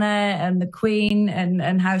Diana and the Queen,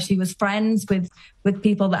 and how she was friends with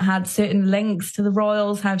people that had certain links to the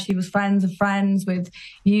royals, how she was friends of friends with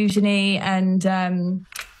Eugenie and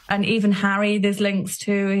even Harry. There's links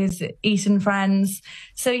to his Eton friends.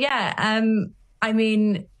 So yeah, I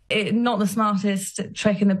mean, not the smartest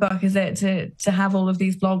trick in the book, is it, to have all of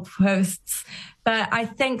these blog posts? But I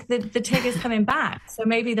think that the TIG is coming back, so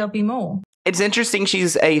maybe there'll be more. It's interesting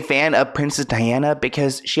she's a fan of Princess Diana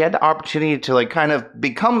because she had the opportunity to like kind of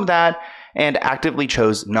become that and actively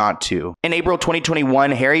chose not to. In April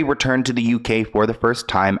 2021, Harry returned to the UK for the first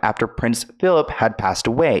time after Prince Philip had passed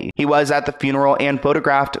away. He was at the funeral and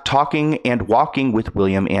photographed talking and walking with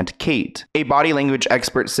William and Kate. A body language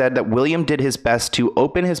expert said that William did his best to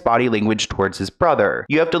open his body language towards his brother.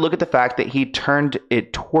 You have to look at the fact that he turned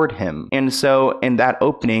it toward him. And so in that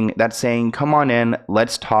opening, that's saying, come on in,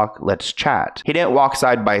 let's talk, let's chat. He didn't walk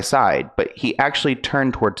side by side, but he actually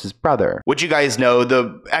turned towards his brother. Which you guys know,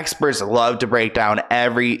 the experts love to break down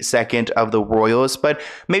every second of the royals, but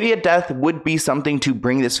maybe a death would be something to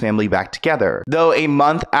bring this family back together. Though a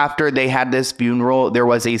month after they had this funeral, there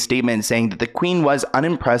was a statement saying that the Queen was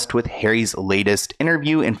unimpressed with Harry's latest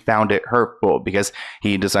interview and found it hurtful because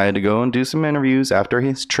he decided to go and do some interviews after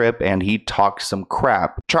his trip and he talked some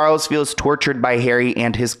crap. Charles feels tortured by Harry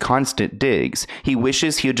and his constant digs. He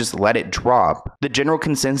wishes he would just let it drop. The general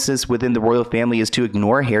consensus within the royal family is to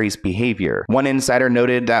ignore Harry's behavior. One insider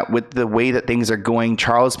noted that with the way that things are going,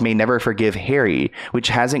 Charles may never forgive Harry, which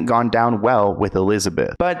hasn't gone down well with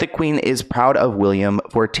Elizabeth. But the Queen is proud of William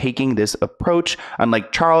for taking this approach,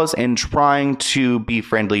 unlike Charles, and trying to be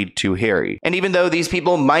friendly to Harry. And even though these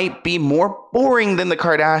people might be more boring than the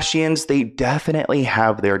Kardashians, they definitely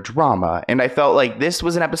have their drama. And I felt like this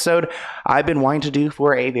was an episode I've been wanting to do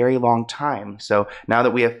for a very long time. So now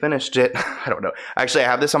that we have finished it, I don't know. Actually, I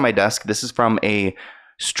have this on my desk. This is from a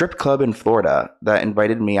strip club in Florida that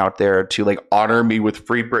invited me out there to like honor me with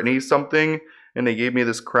Free Britney something, and they gave me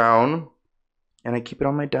this crown and I keep it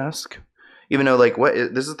on my desk, even though like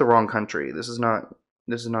this is the wrong country. This is not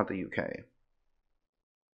the UK.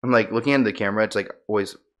 I'm like looking at the camera, it's like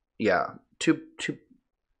always, yeah, two,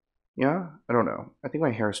 yeah, I don't know, I think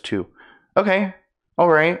my hair is two. Okay, all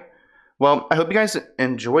right, well, I hope you guys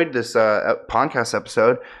enjoyed this podcast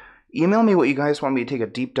episode. Email me what you guys want me to take a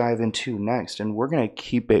deep dive into next, and we're going to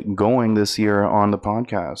keep it going this year on the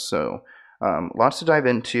podcast. So lots to dive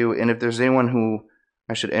into, and if there's anyone who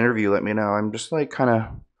I should interview, let me know. I'm just like kind of,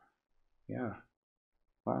 yeah.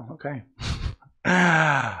 Wow, okay.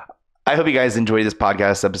 I hope you guys enjoyed this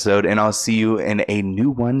podcast episode, and I'll see you in a new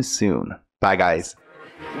one soon. Bye, guys.